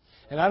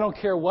 And I don't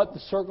care what the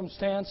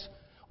circumstance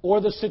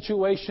or the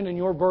situation in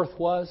your birth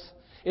was.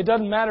 It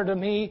doesn't matter to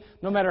me,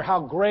 no matter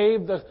how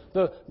grave the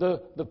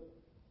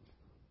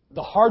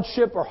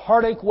hardship or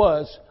heartache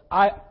was.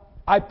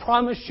 I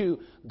promise you,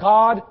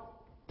 God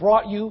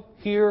brought you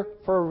here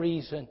for a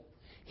reason.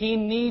 He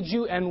needs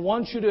you and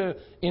wants you to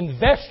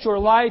invest your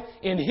life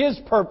in His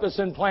purpose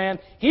and plan.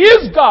 He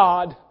is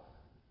God.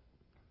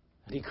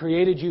 And He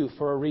created you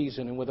for a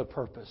reason and with a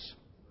purpose.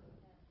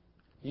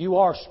 You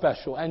are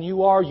special and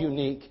you are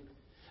unique.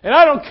 And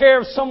I don't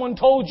care if someone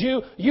told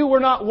you you were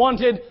not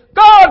wanted.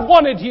 God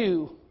wanted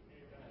you.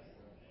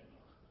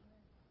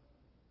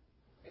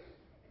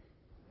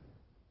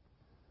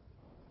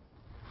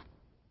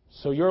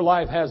 So your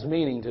life has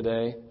meaning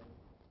today,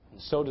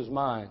 and so does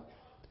mine.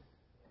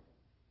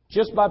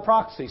 Just by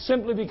proxy,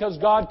 simply because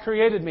God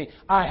created me,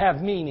 I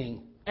have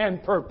meaning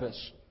and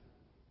purpose.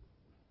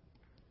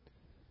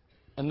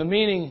 And the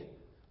meaning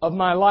of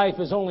my life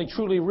is only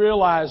truly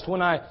realized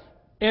when I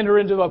enter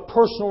into a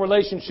personal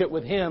relationship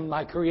with Him,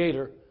 my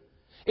Creator.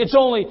 It's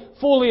only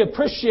fully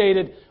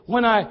appreciated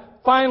when I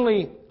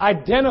finally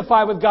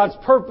identify with God's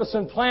purpose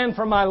and plan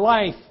for my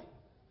life,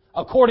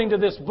 according to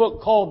this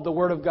book called the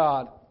Word of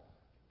God.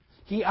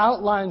 He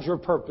outlines your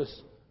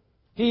purpose.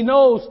 He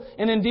knows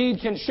and indeed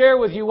can share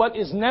with you what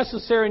is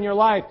necessary in your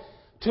life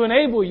to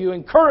enable you,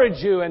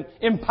 encourage you, and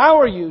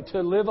empower you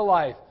to live a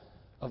life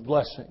of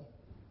blessing.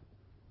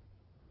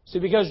 See,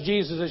 because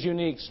Jesus is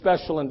unique,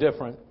 special, and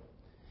different,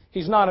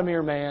 He's not a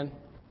mere man.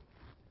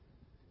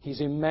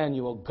 He's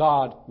Emmanuel,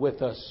 God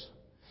with us.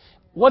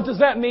 What does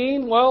that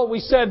mean? Well, we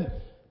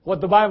said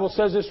what the Bible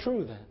says is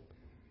true then.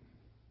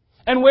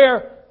 And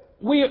where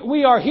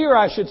we are here,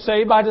 I should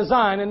say, by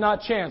design and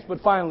not chance. But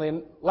finally,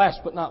 and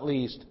last but not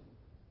least,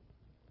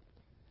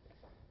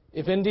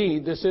 if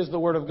indeed this is the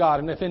Word of God,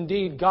 and if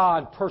indeed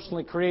God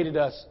personally created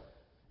us,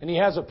 and He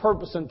has a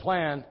purpose and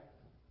plan,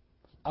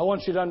 I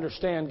want you to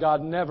understand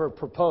God never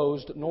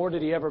proposed, nor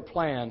did He ever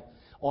plan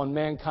on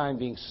mankind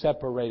being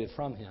separated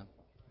from Him.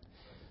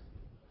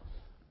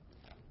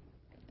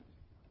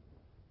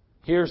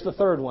 Here's the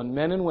third one.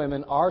 Men and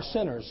women are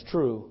sinners,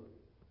 true.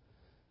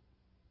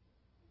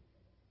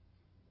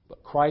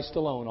 But Christ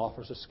alone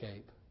offers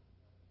escape.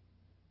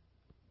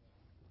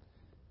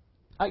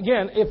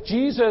 Again, if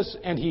Jesus,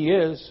 and He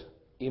is,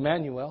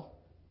 Emmanuel.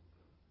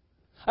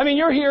 I mean,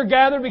 you're here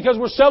gathered because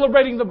we're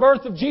celebrating the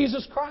birth of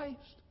Jesus Christ.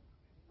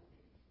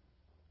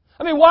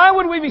 I mean, why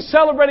would we be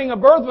celebrating a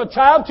birth of a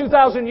child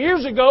 2,000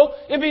 years ago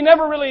if He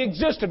never really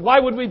existed? Why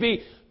would we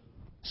be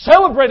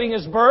celebrating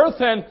His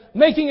birth and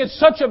making it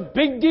such a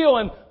big deal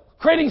and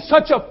creating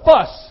such a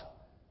fuss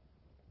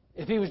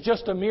if He was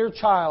just a mere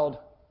child,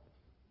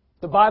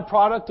 the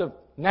byproduct of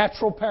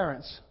natural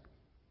parents?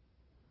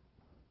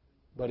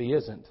 But He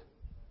isn't.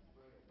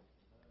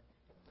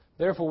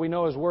 Therefore, we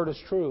know His Word is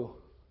true,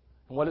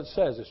 and what it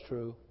says is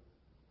true.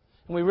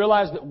 And we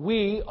realize that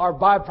we are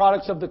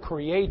byproducts of the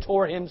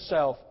Creator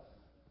Himself.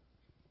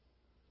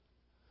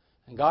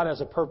 And God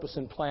has a purpose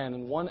and plan,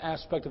 and one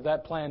aspect of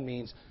that plan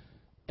means,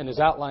 and is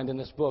outlined in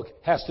this book,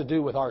 has to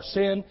do with our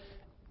sin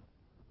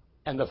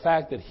and the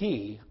fact that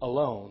He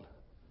alone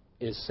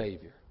is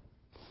Savior.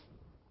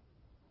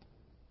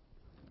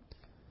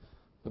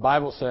 The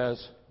Bible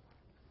says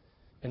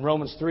in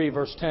Romans 3,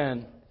 verse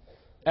 10,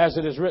 as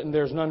it is written,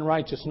 there is none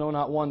righteous, no,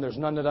 not one. There's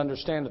none that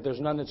understandeth. There's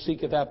none that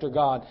seeketh after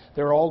God.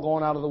 They're all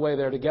gone out of the way.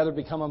 They're together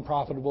become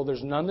unprofitable.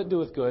 There's none that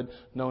doeth good,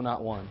 no,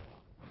 not one.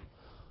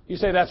 You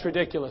say, that's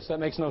ridiculous. That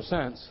makes no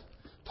sense.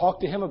 Talk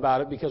to Him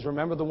about it, because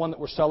remember the one that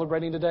we're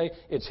celebrating today?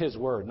 It's His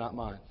Word, not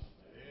mine.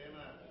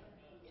 Amen.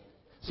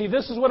 See,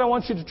 this is what I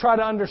want you to try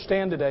to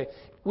understand today.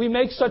 We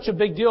make such a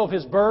big deal of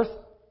His birth.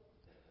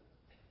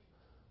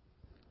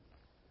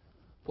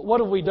 But what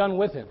have we done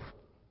with Him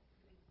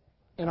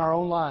in our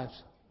own lives?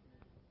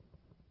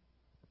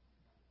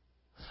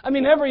 I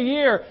mean, every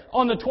year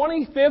on the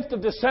 25th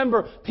of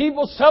December,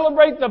 people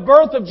celebrate the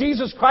birth of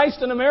Jesus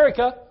Christ in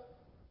America.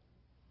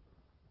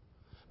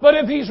 But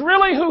if He's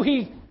really who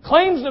He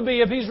claims to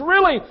be, if He's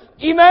really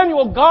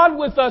Emmanuel, God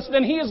with us,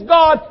 then He is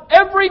God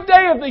every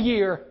day of the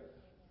year.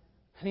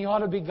 And He ought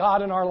to be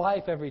God in our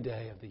life every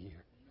day of the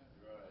year.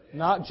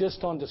 Not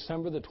just on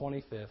December the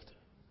 25th.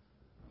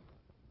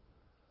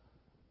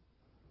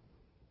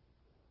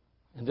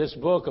 And this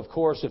book, of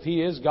course, if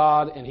He is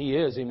God and He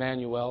is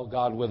Emmanuel,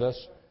 God with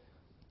us,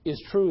 is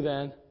true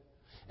then.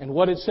 And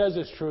what it says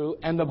is true.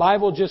 And the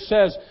Bible just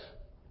says,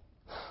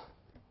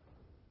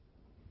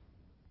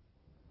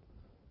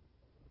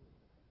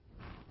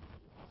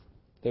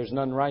 there's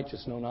none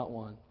righteous, no, not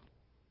one.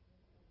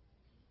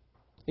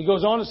 He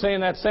goes on to say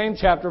in that same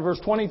chapter, verse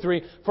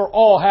 23, for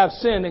all have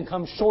sinned and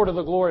come short of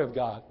the glory of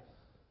God.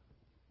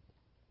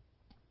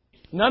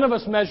 None of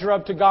us measure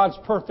up to God's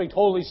perfect,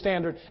 holy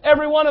standard.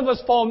 Every one of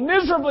us fall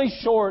miserably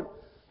short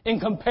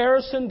in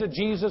comparison to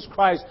Jesus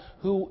Christ,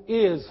 who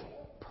is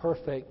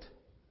perfect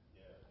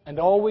and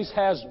always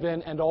has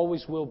been and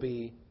always will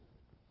be.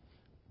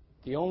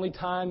 The only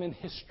time in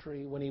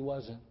history when He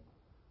wasn't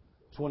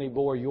is when He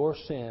bore your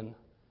sin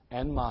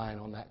and mine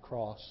on that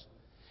cross.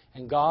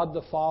 And God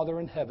the Father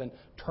in heaven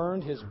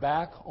turned His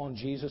back on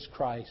Jesus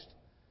Christ.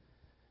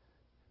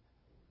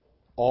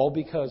 All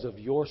because of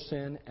your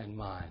sin and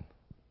mine.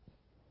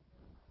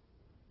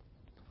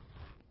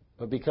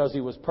 But because He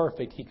was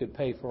perfect, He could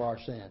pay for our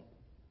sin.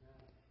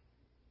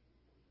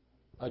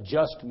 A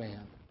just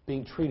man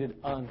being treated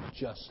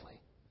unjustly.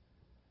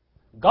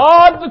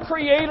 God the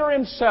Creator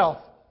Himself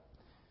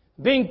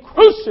being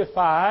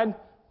crucified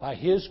by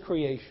His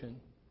creation.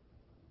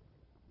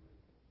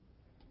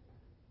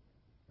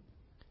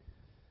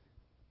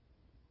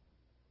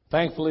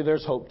 Thankfully,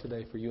 there's hope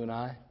today for you and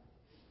I.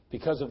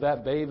 Because of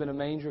that babe in a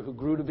manger who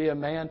grew to be a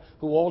man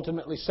who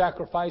ultimately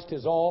sacrificed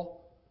his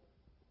all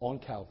on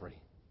Calvary.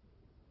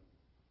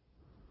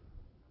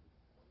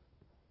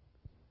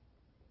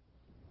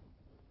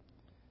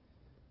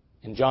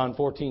 In John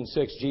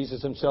 14:6,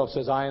 Jesus Himself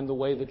says, I am the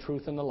way, the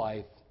truth, and the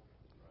life.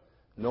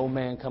 No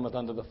man cometh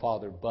unto the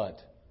Father but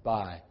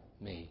by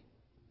me.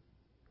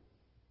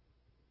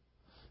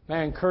 May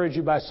I encourage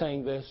you by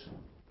saying this?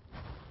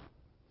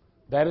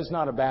 That is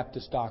not a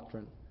Baptist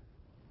doctrine.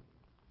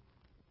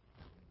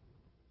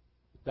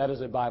 That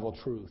is a Bible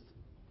truth.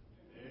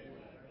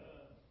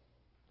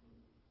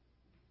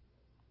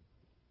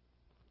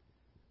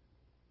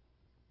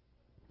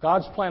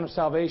 God's plan of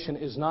salvation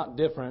is not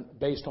different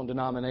based on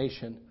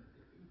denomination.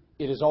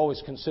 It is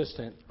always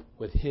consistent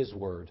with His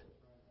Word.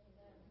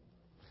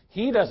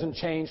 He doesn't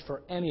change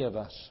for any of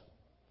us.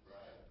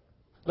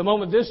 The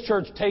moment this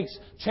church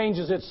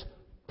changes its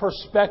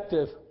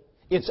perspective,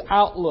 its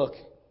outlook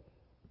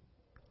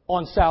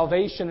on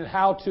salvation and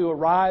how to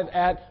arrive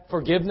at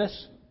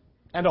forgiveness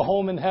and a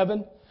home in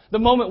heaven, the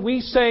moment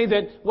we say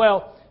that,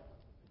 well,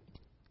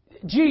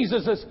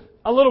 Jesus is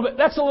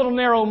that's a little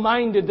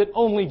narrow-minded, that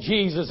only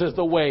Jesus is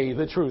the way,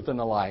 the truth, and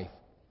the life.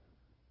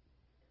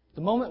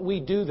 The moment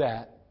we do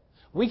that,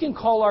 we can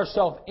call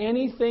ourselves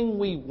anything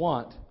we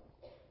want.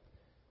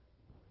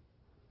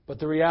 But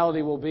the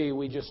reality will be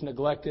we just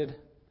neglected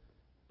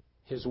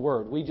His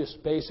Word. We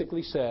just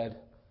basically said,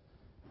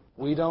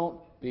 we don't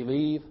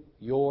believe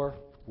your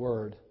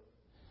Word.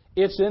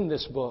 It's in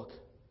this book.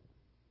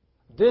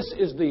 This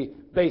is the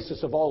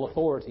basis of all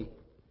authority.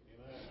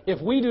 If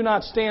we do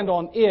not stand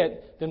on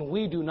it, then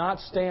we do not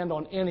stand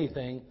on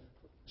anything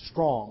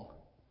strong.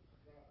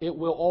 It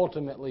will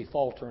ultimately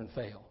falter and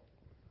fail.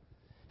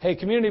 Hey,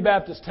 Community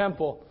Baptist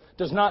Temple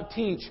does not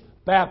teach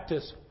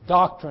Baptist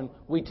doctrine.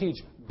 We teach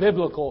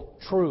biblical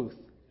truth.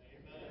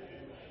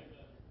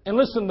 And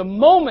listen, the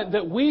moment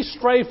that we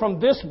stray from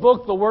this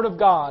book, the Word of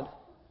God,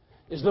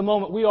 is the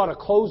moment we ought to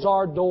close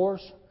our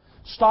doors,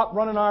 stop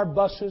running our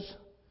buses,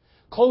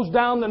 close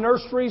down the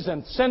nurseries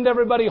and send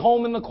everybody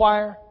home in the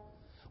choir.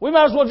 We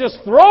might as well just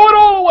throw it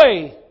all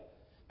away.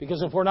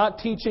 Because if we're not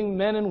teaching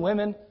men and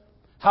women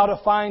how to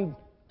find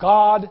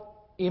God,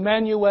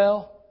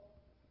 Emmanuel,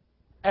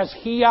 as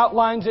He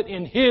outlines it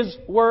in His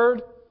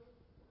Word,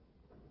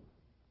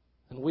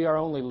 then we are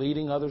only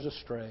leading others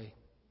astray.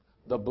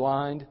 The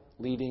blind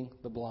leading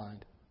the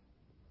blind.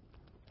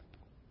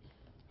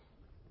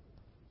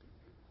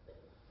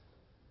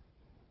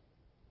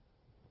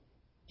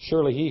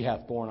 Surely He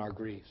hath borne our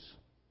griefs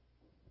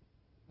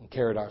and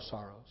carried our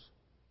sorrows.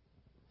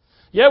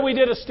 Yet we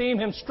did esteem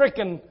Him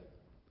stricken,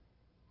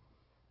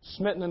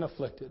 smitten, and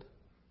afflicted.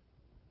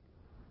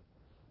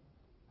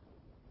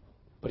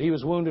 But He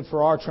was wounded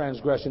for our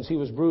transgressions. He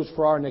was bruised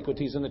for our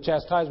iniquities. And the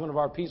chastisement of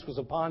our peace was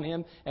upon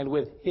Him. And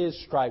with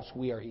His stripes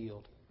we are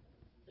healed.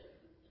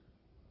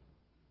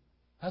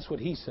 That's what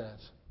He says.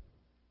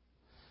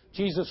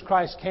 Jesus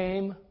Christ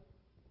came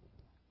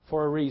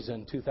for a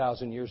reason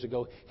 2,000 years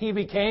ago. He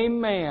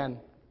became man.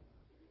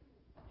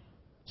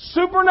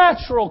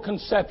 Supernatural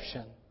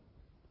conception.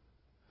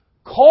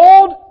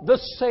 Called the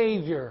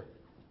Savior.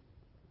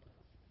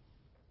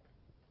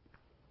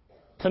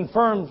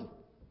 Confirmed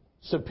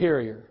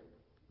superior.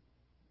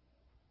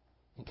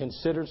 And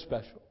considered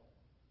special.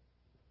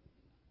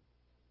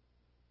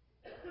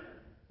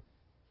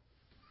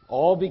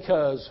 All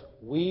because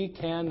we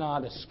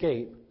cannot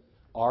escape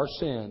our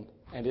sin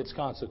and its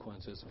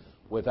consequences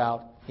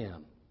without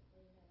Him.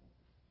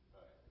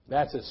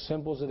 That's as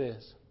simple as it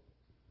is.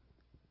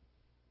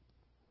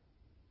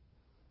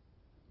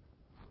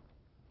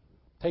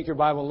 Take your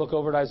Bible and look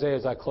over at Isaiah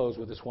as I close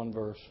with this one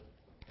verse.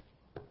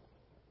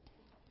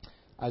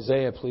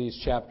 Isaiah, please,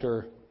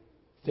 chapter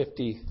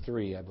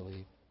 53, I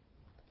believe.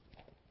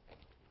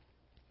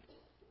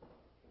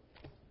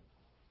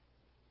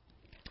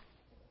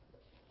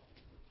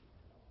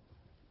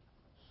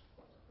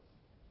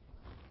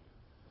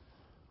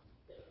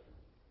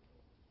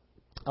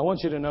 I want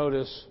you to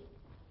notice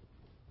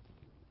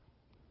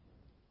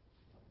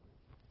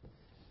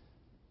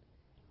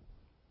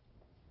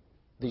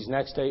these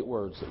next 8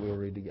 words that we'll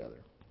read together.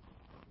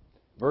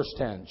 Verse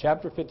 10,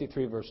 chapter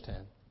 53, verse 10.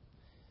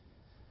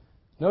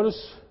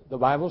 Notice the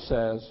Bible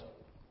says,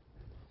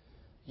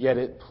 yet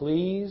it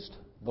pleased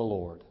the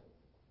Lord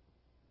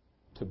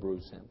to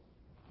bruise Him.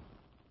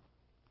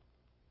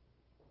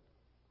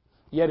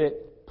 Yet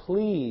it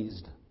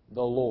pleased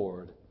the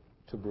Lord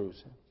to bruise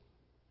Him.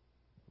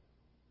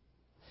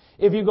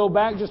 If you go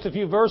back just a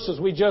few verses,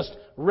 we just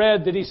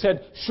read that He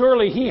said,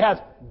 surely He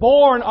hath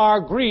borne our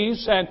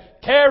griefs and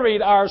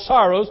carried our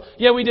sorrows.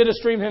 Yet we did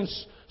esteem Him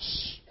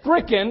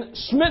stricken,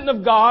 smitten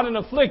of God, and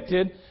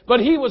afflicted. But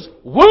He was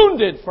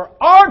wounded for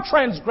our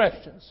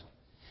transgressions.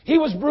 He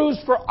was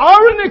bruised for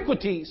our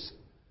iniquities.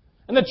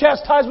 And the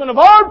chastisement of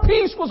our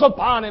peace was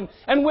upon Him.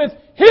 And with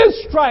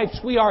His stripes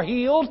we are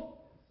healed.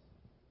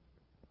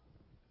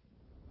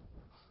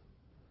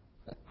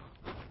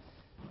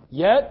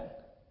 Yet,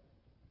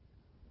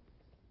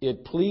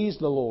 it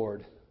pleased the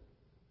Lord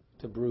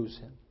to bruise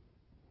Him.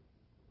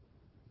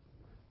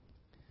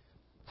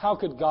 How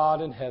could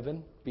God in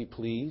heaven be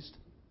pleased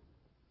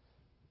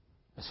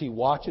as He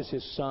watches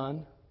His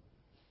Son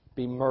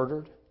be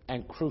murdered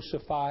and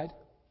crucified,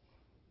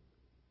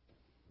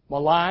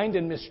 maligned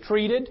and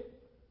mistreated,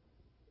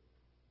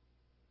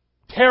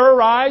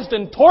 terrorized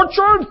and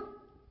tortured?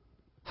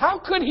 How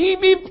could He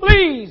be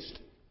pleased?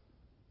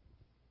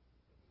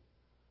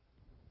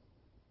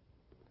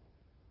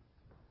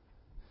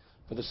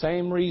 For the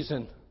same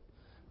reason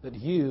that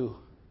you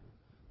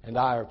and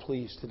I are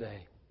pleased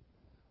today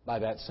by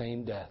that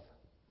same death.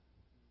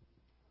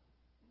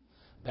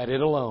 That it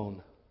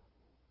alone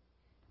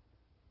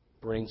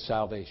brings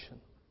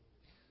salvation.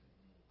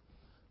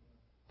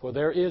 For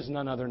there is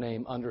none other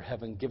name under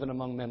heaven given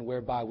among men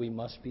whereby we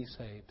must be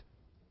saved.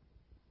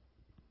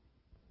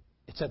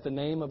 It's at the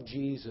name of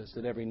Jesus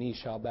that every knee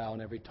shall bow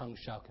and every tongue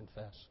shall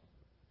confess.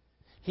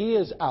 He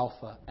is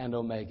Alpha and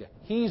Omega.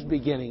 He's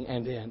beginning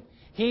and end.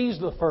 He's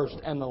the first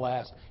and the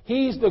last.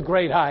 He's the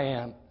great I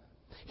am.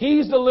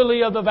 He's the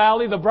lily of the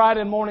valley, the bright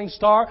and morning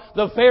star,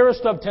 the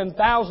fairest of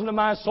 10,000 of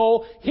my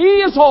soul. He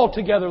is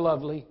altogether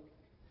lovely.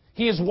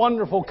 He is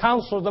wonderful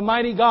Counselor, the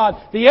mighty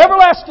God, the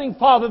everlasting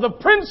Father, the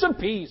Prince of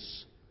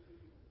Peace.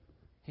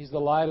 He's the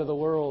light of the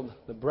world,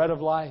 the bread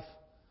of life,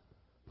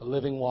 the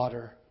living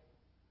water.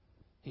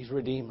 He's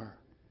Redeemer.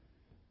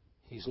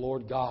 He's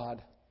Lord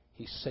God.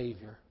 He's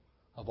Savior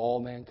of all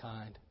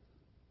mankind.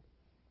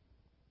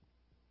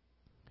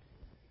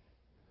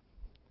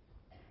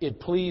 It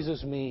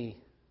pleases me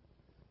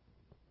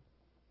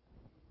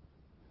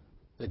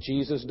that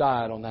Jesus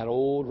died on that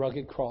old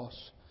rugged cross,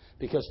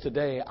 because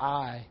today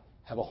I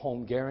have a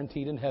home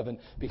guaranteed in heaven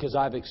because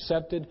I've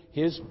accepted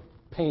His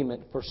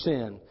payment for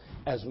sin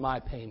as my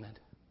payment.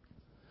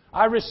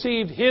 I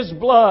received His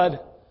blood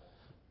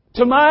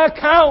to my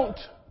account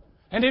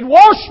and it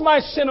washed my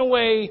sin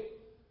away.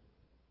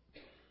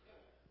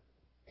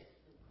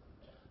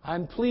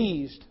 I'm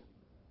pleased,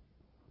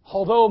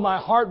 although my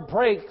heart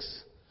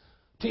breaks,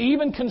 to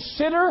even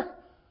consider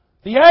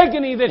the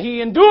agony that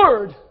He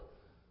endured.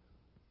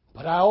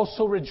 But I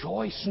also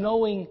rejoice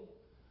knowing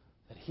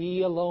that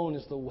He alone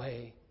is the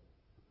way,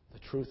 the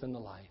truth, and the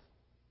life.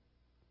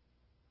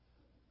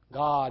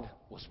 God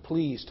was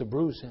pleased to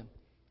bruise Him,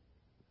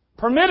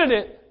 permitted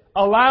it,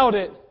 allowed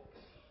it,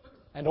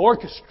 and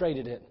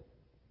orchestrated it,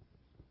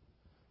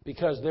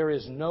 because there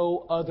is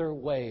no other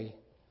way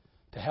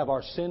to have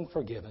our sin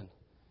forgiven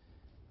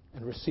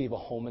and receive a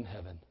home in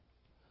heaven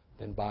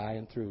than by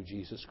and through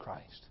Jesus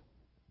Christ.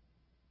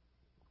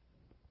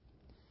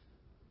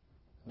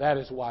 That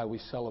is why we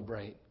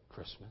celebrate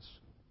Christmas.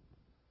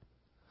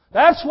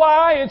 That's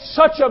why it's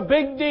such a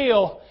big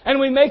deal and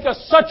we make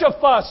such a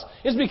fuss,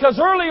 is because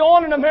early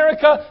on in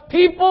America,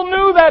 people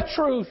knew that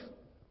truth.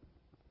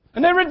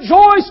 And they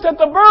rejoiced at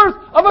the birth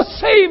of a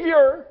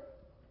Savior.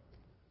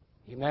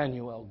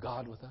 Emmanuel,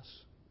 God with us.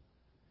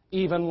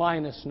 Even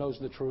Linus knows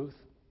the truth.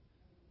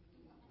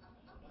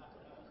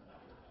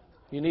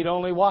 You need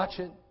only watch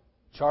it.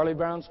 Charlie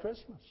Brown's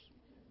Christmas.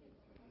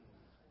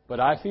 But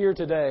I fear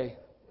today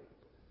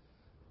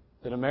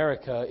that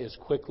America is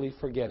quickly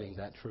forgetting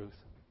that truth.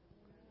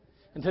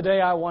 And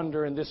today I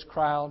wonder in this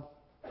crowd,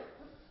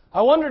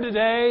 I wonder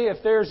today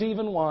if there's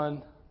even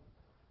one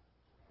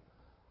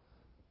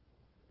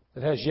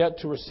that has yet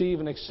to receive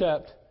and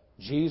accept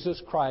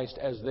Jesus Christ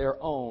as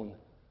their own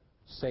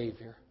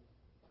Savior.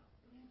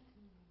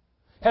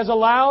 Has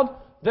allowed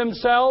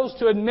themselves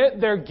to admit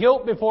their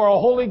guilt before a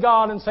holy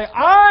God and say,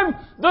 I'm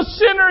the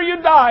sinner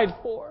you died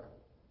for.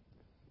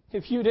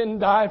 If you didn't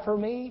die for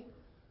me,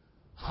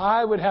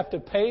 I would have to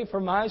pay for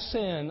my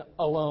sin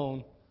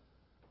alone.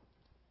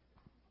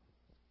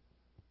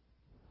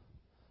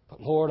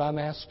 But Lord, I'm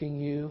asking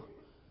You,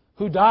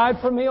 who died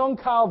for me on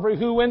Calvary,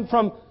 who went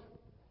from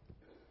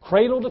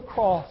cradle to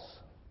cross,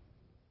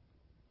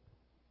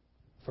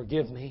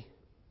 forgive me,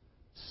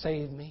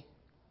 save me,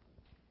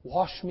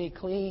 wash me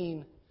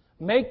clean,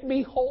 make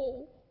me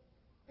whole,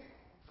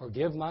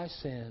 forgive my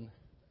sin,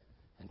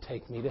 and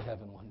take me to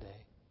heaven one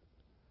day.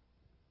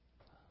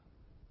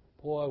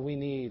 Boy, we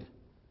need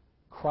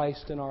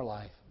Christ in our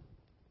life.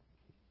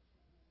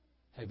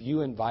 Have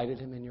you invited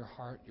Him in your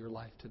heart, your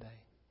life today?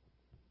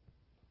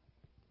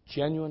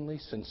 Genuinely,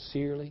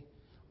 sincerely,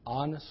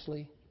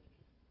 honestly.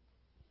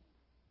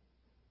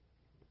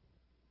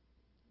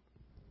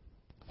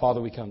 Father,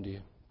 we come to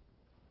You.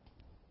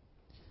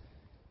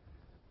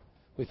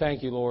 We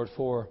thank You, Lord,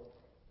 for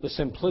the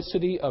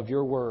simplicity of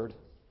Your Word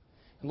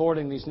Lord,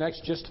 in these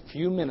next just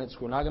few minutes,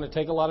 we're not going to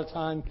take a lot of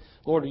time.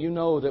 Lord, you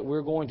know that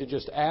we're going to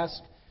just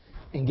ask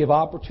and give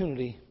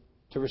opportunity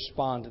to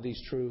respond to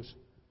these truths.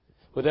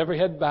 With every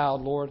head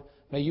bowed, Lord,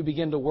 may you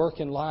begin to work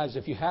in lives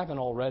if you haven't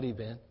already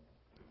been.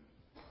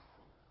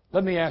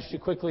 Let me ask you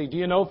quickly, do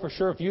you know for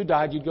sure if you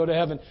died, you'd go to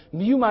heaven?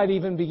 You might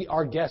even be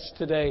our guest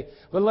today.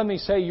 But let me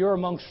say, you're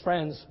amongst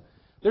friends.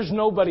 There's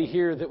nobody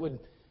here that would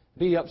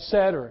be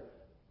upset or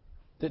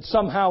that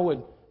somehow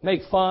would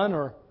make fun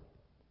or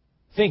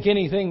think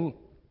anything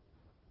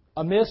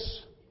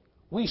amiss.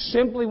 We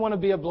simply want to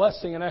be a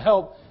blessing and a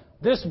help.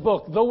 This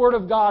book, the Word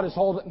of God, is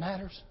all that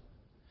matters.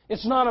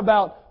 It's not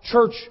about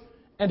church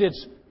and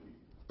its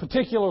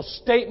particular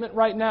statement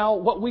right now.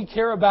 What we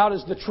care about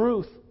is the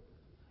truth.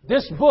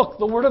 This book,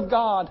 the Word of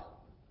God.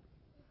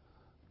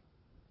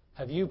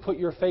 Have you put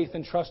your faith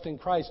and trust in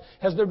Christ?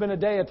 Has there been a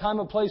day, a time,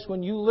 a place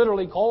when you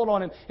literally called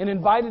on Him and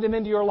invited Him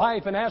into your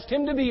life and asked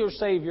Him to be your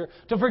Savior,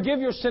 to forgive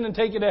your sin and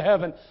take you to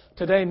heaven?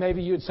 Today,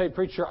 maybe you'd say,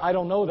 preacher, I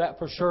don't know that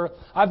for sure.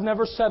 I've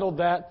never settled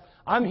that.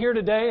 I'm here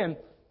today and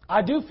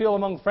I do feel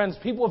among friends,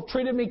 people have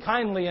treated me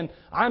kindly and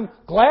I'm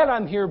glad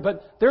I'm here,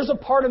 but there's a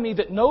part of me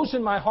that knows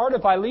in my heart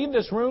if I leave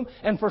this room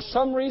and for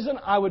some reason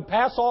I would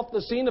pass off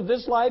the scene of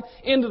this life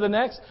into the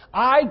next,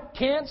 I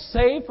can't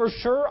say for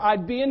sure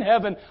I'd be in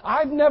heaven.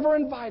 I've never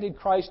invited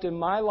Christ in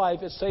my life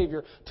as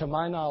Savior to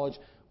my knowledge.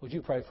 Would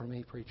you pray for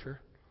me,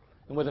 preacher?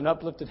 And with an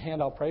uplifted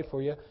hand, I'll pray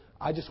for you.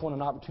 I just want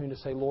an opportunity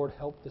to say, Lord,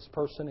 help this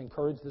person,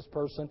 encourage this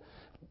person,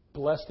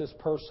 bless this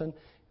person.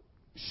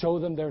 Show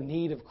them their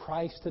need of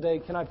Christ today.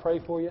 Can I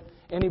pray for you?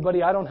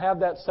 Anybody? I don't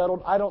have that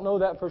settled. I don't know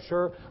that for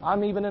sure.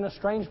 I'm even in a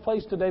strange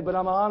place today, but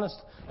I'm honest,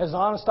 as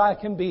honest I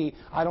can be.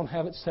 I don't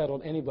have it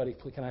settled. Anybody,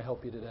 can I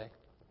help you today?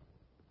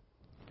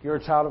 You're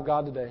a child of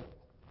God today.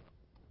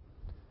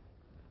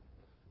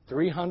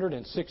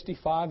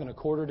 365 and a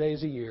quarter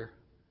days a year.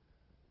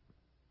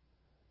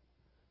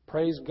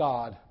 Praise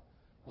God.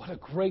 What a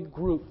great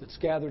group that's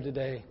gathered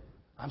today.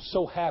 I'm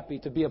so happy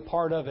to be a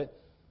part of it,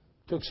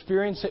 to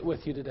experience it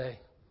with you today.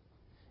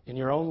 In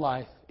your own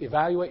life,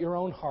 evaluate your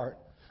own heart,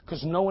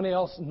 because no one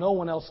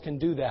else can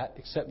do that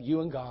except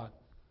you and God.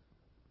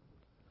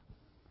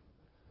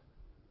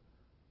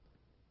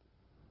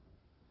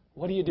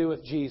 What do you do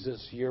with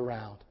Jesus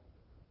year-round?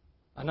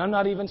 And I'm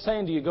not even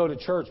saying do you go to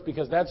church,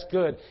 because that's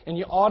good, and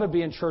you ought to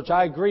be in church.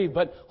 I agree,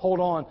 but hold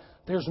on.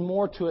 There's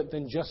more to it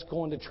than just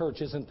going to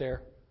church, isn't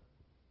there?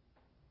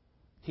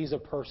 He's a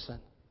person.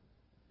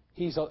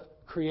 He's a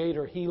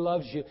creator. He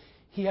loves you.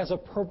 He has a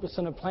purpose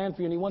and a plan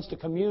for you, and He wants to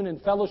commune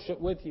and fellowship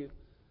with you.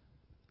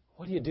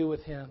 What do you do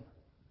with Him?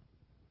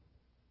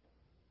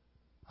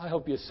 I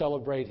hope you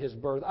celebrate His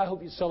birth. I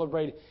hope you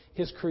celebrate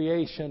His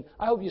creation.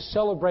 I hope you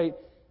celebrate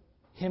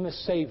Him as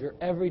Savior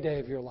every day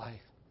of your life.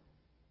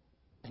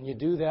 And you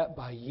do that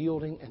by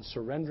yielding and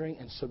surrendering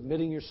and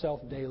submitting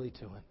yourself daily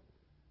to Him.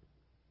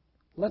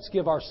 Let's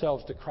give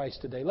ourselves to Christ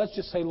today. Let's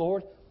just say,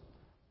 Lord,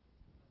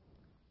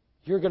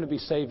 You're going to be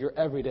Savior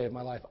every day of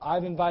my life.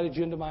 I've invited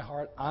You into my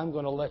heart. I'm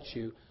going to let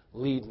You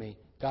lead me,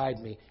 guide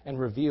me, and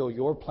reveal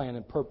Your plan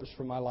and purpose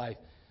for my life.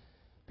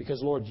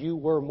 Because, Lord, You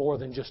were more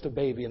than just a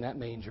baby in that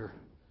manger.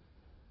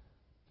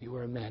 You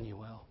were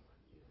Emmanuel,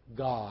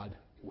 God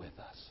with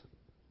us.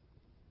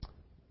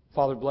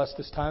 Father, bless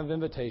this time of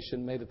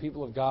invitation. May the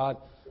people of God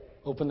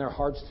open their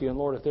hearts to You. And,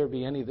 Lord, if there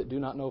be any that do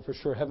not know for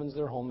sure heaven's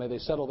their home, may they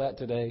settle that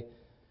today.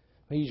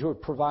 May You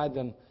provide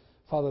them,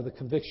 Father, the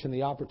conviction,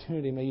 the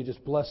opportunity. May You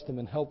just bless them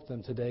and help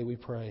them today, we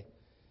pray.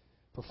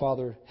 For,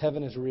 Father,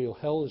 heaven is real.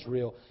 Hell is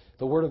real.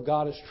 The Word of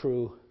God is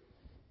true.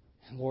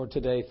 And, Lord,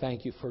 today,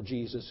 thank You for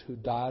Jesus who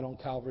died on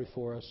Calvary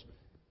for us.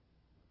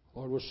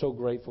 Lord, we're so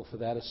grateful for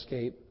that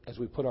escape as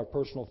we put our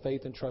personal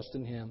faith and trust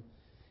in Him.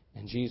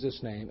 In Jesus'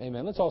 name,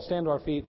 amen. Let's all stand to our feet.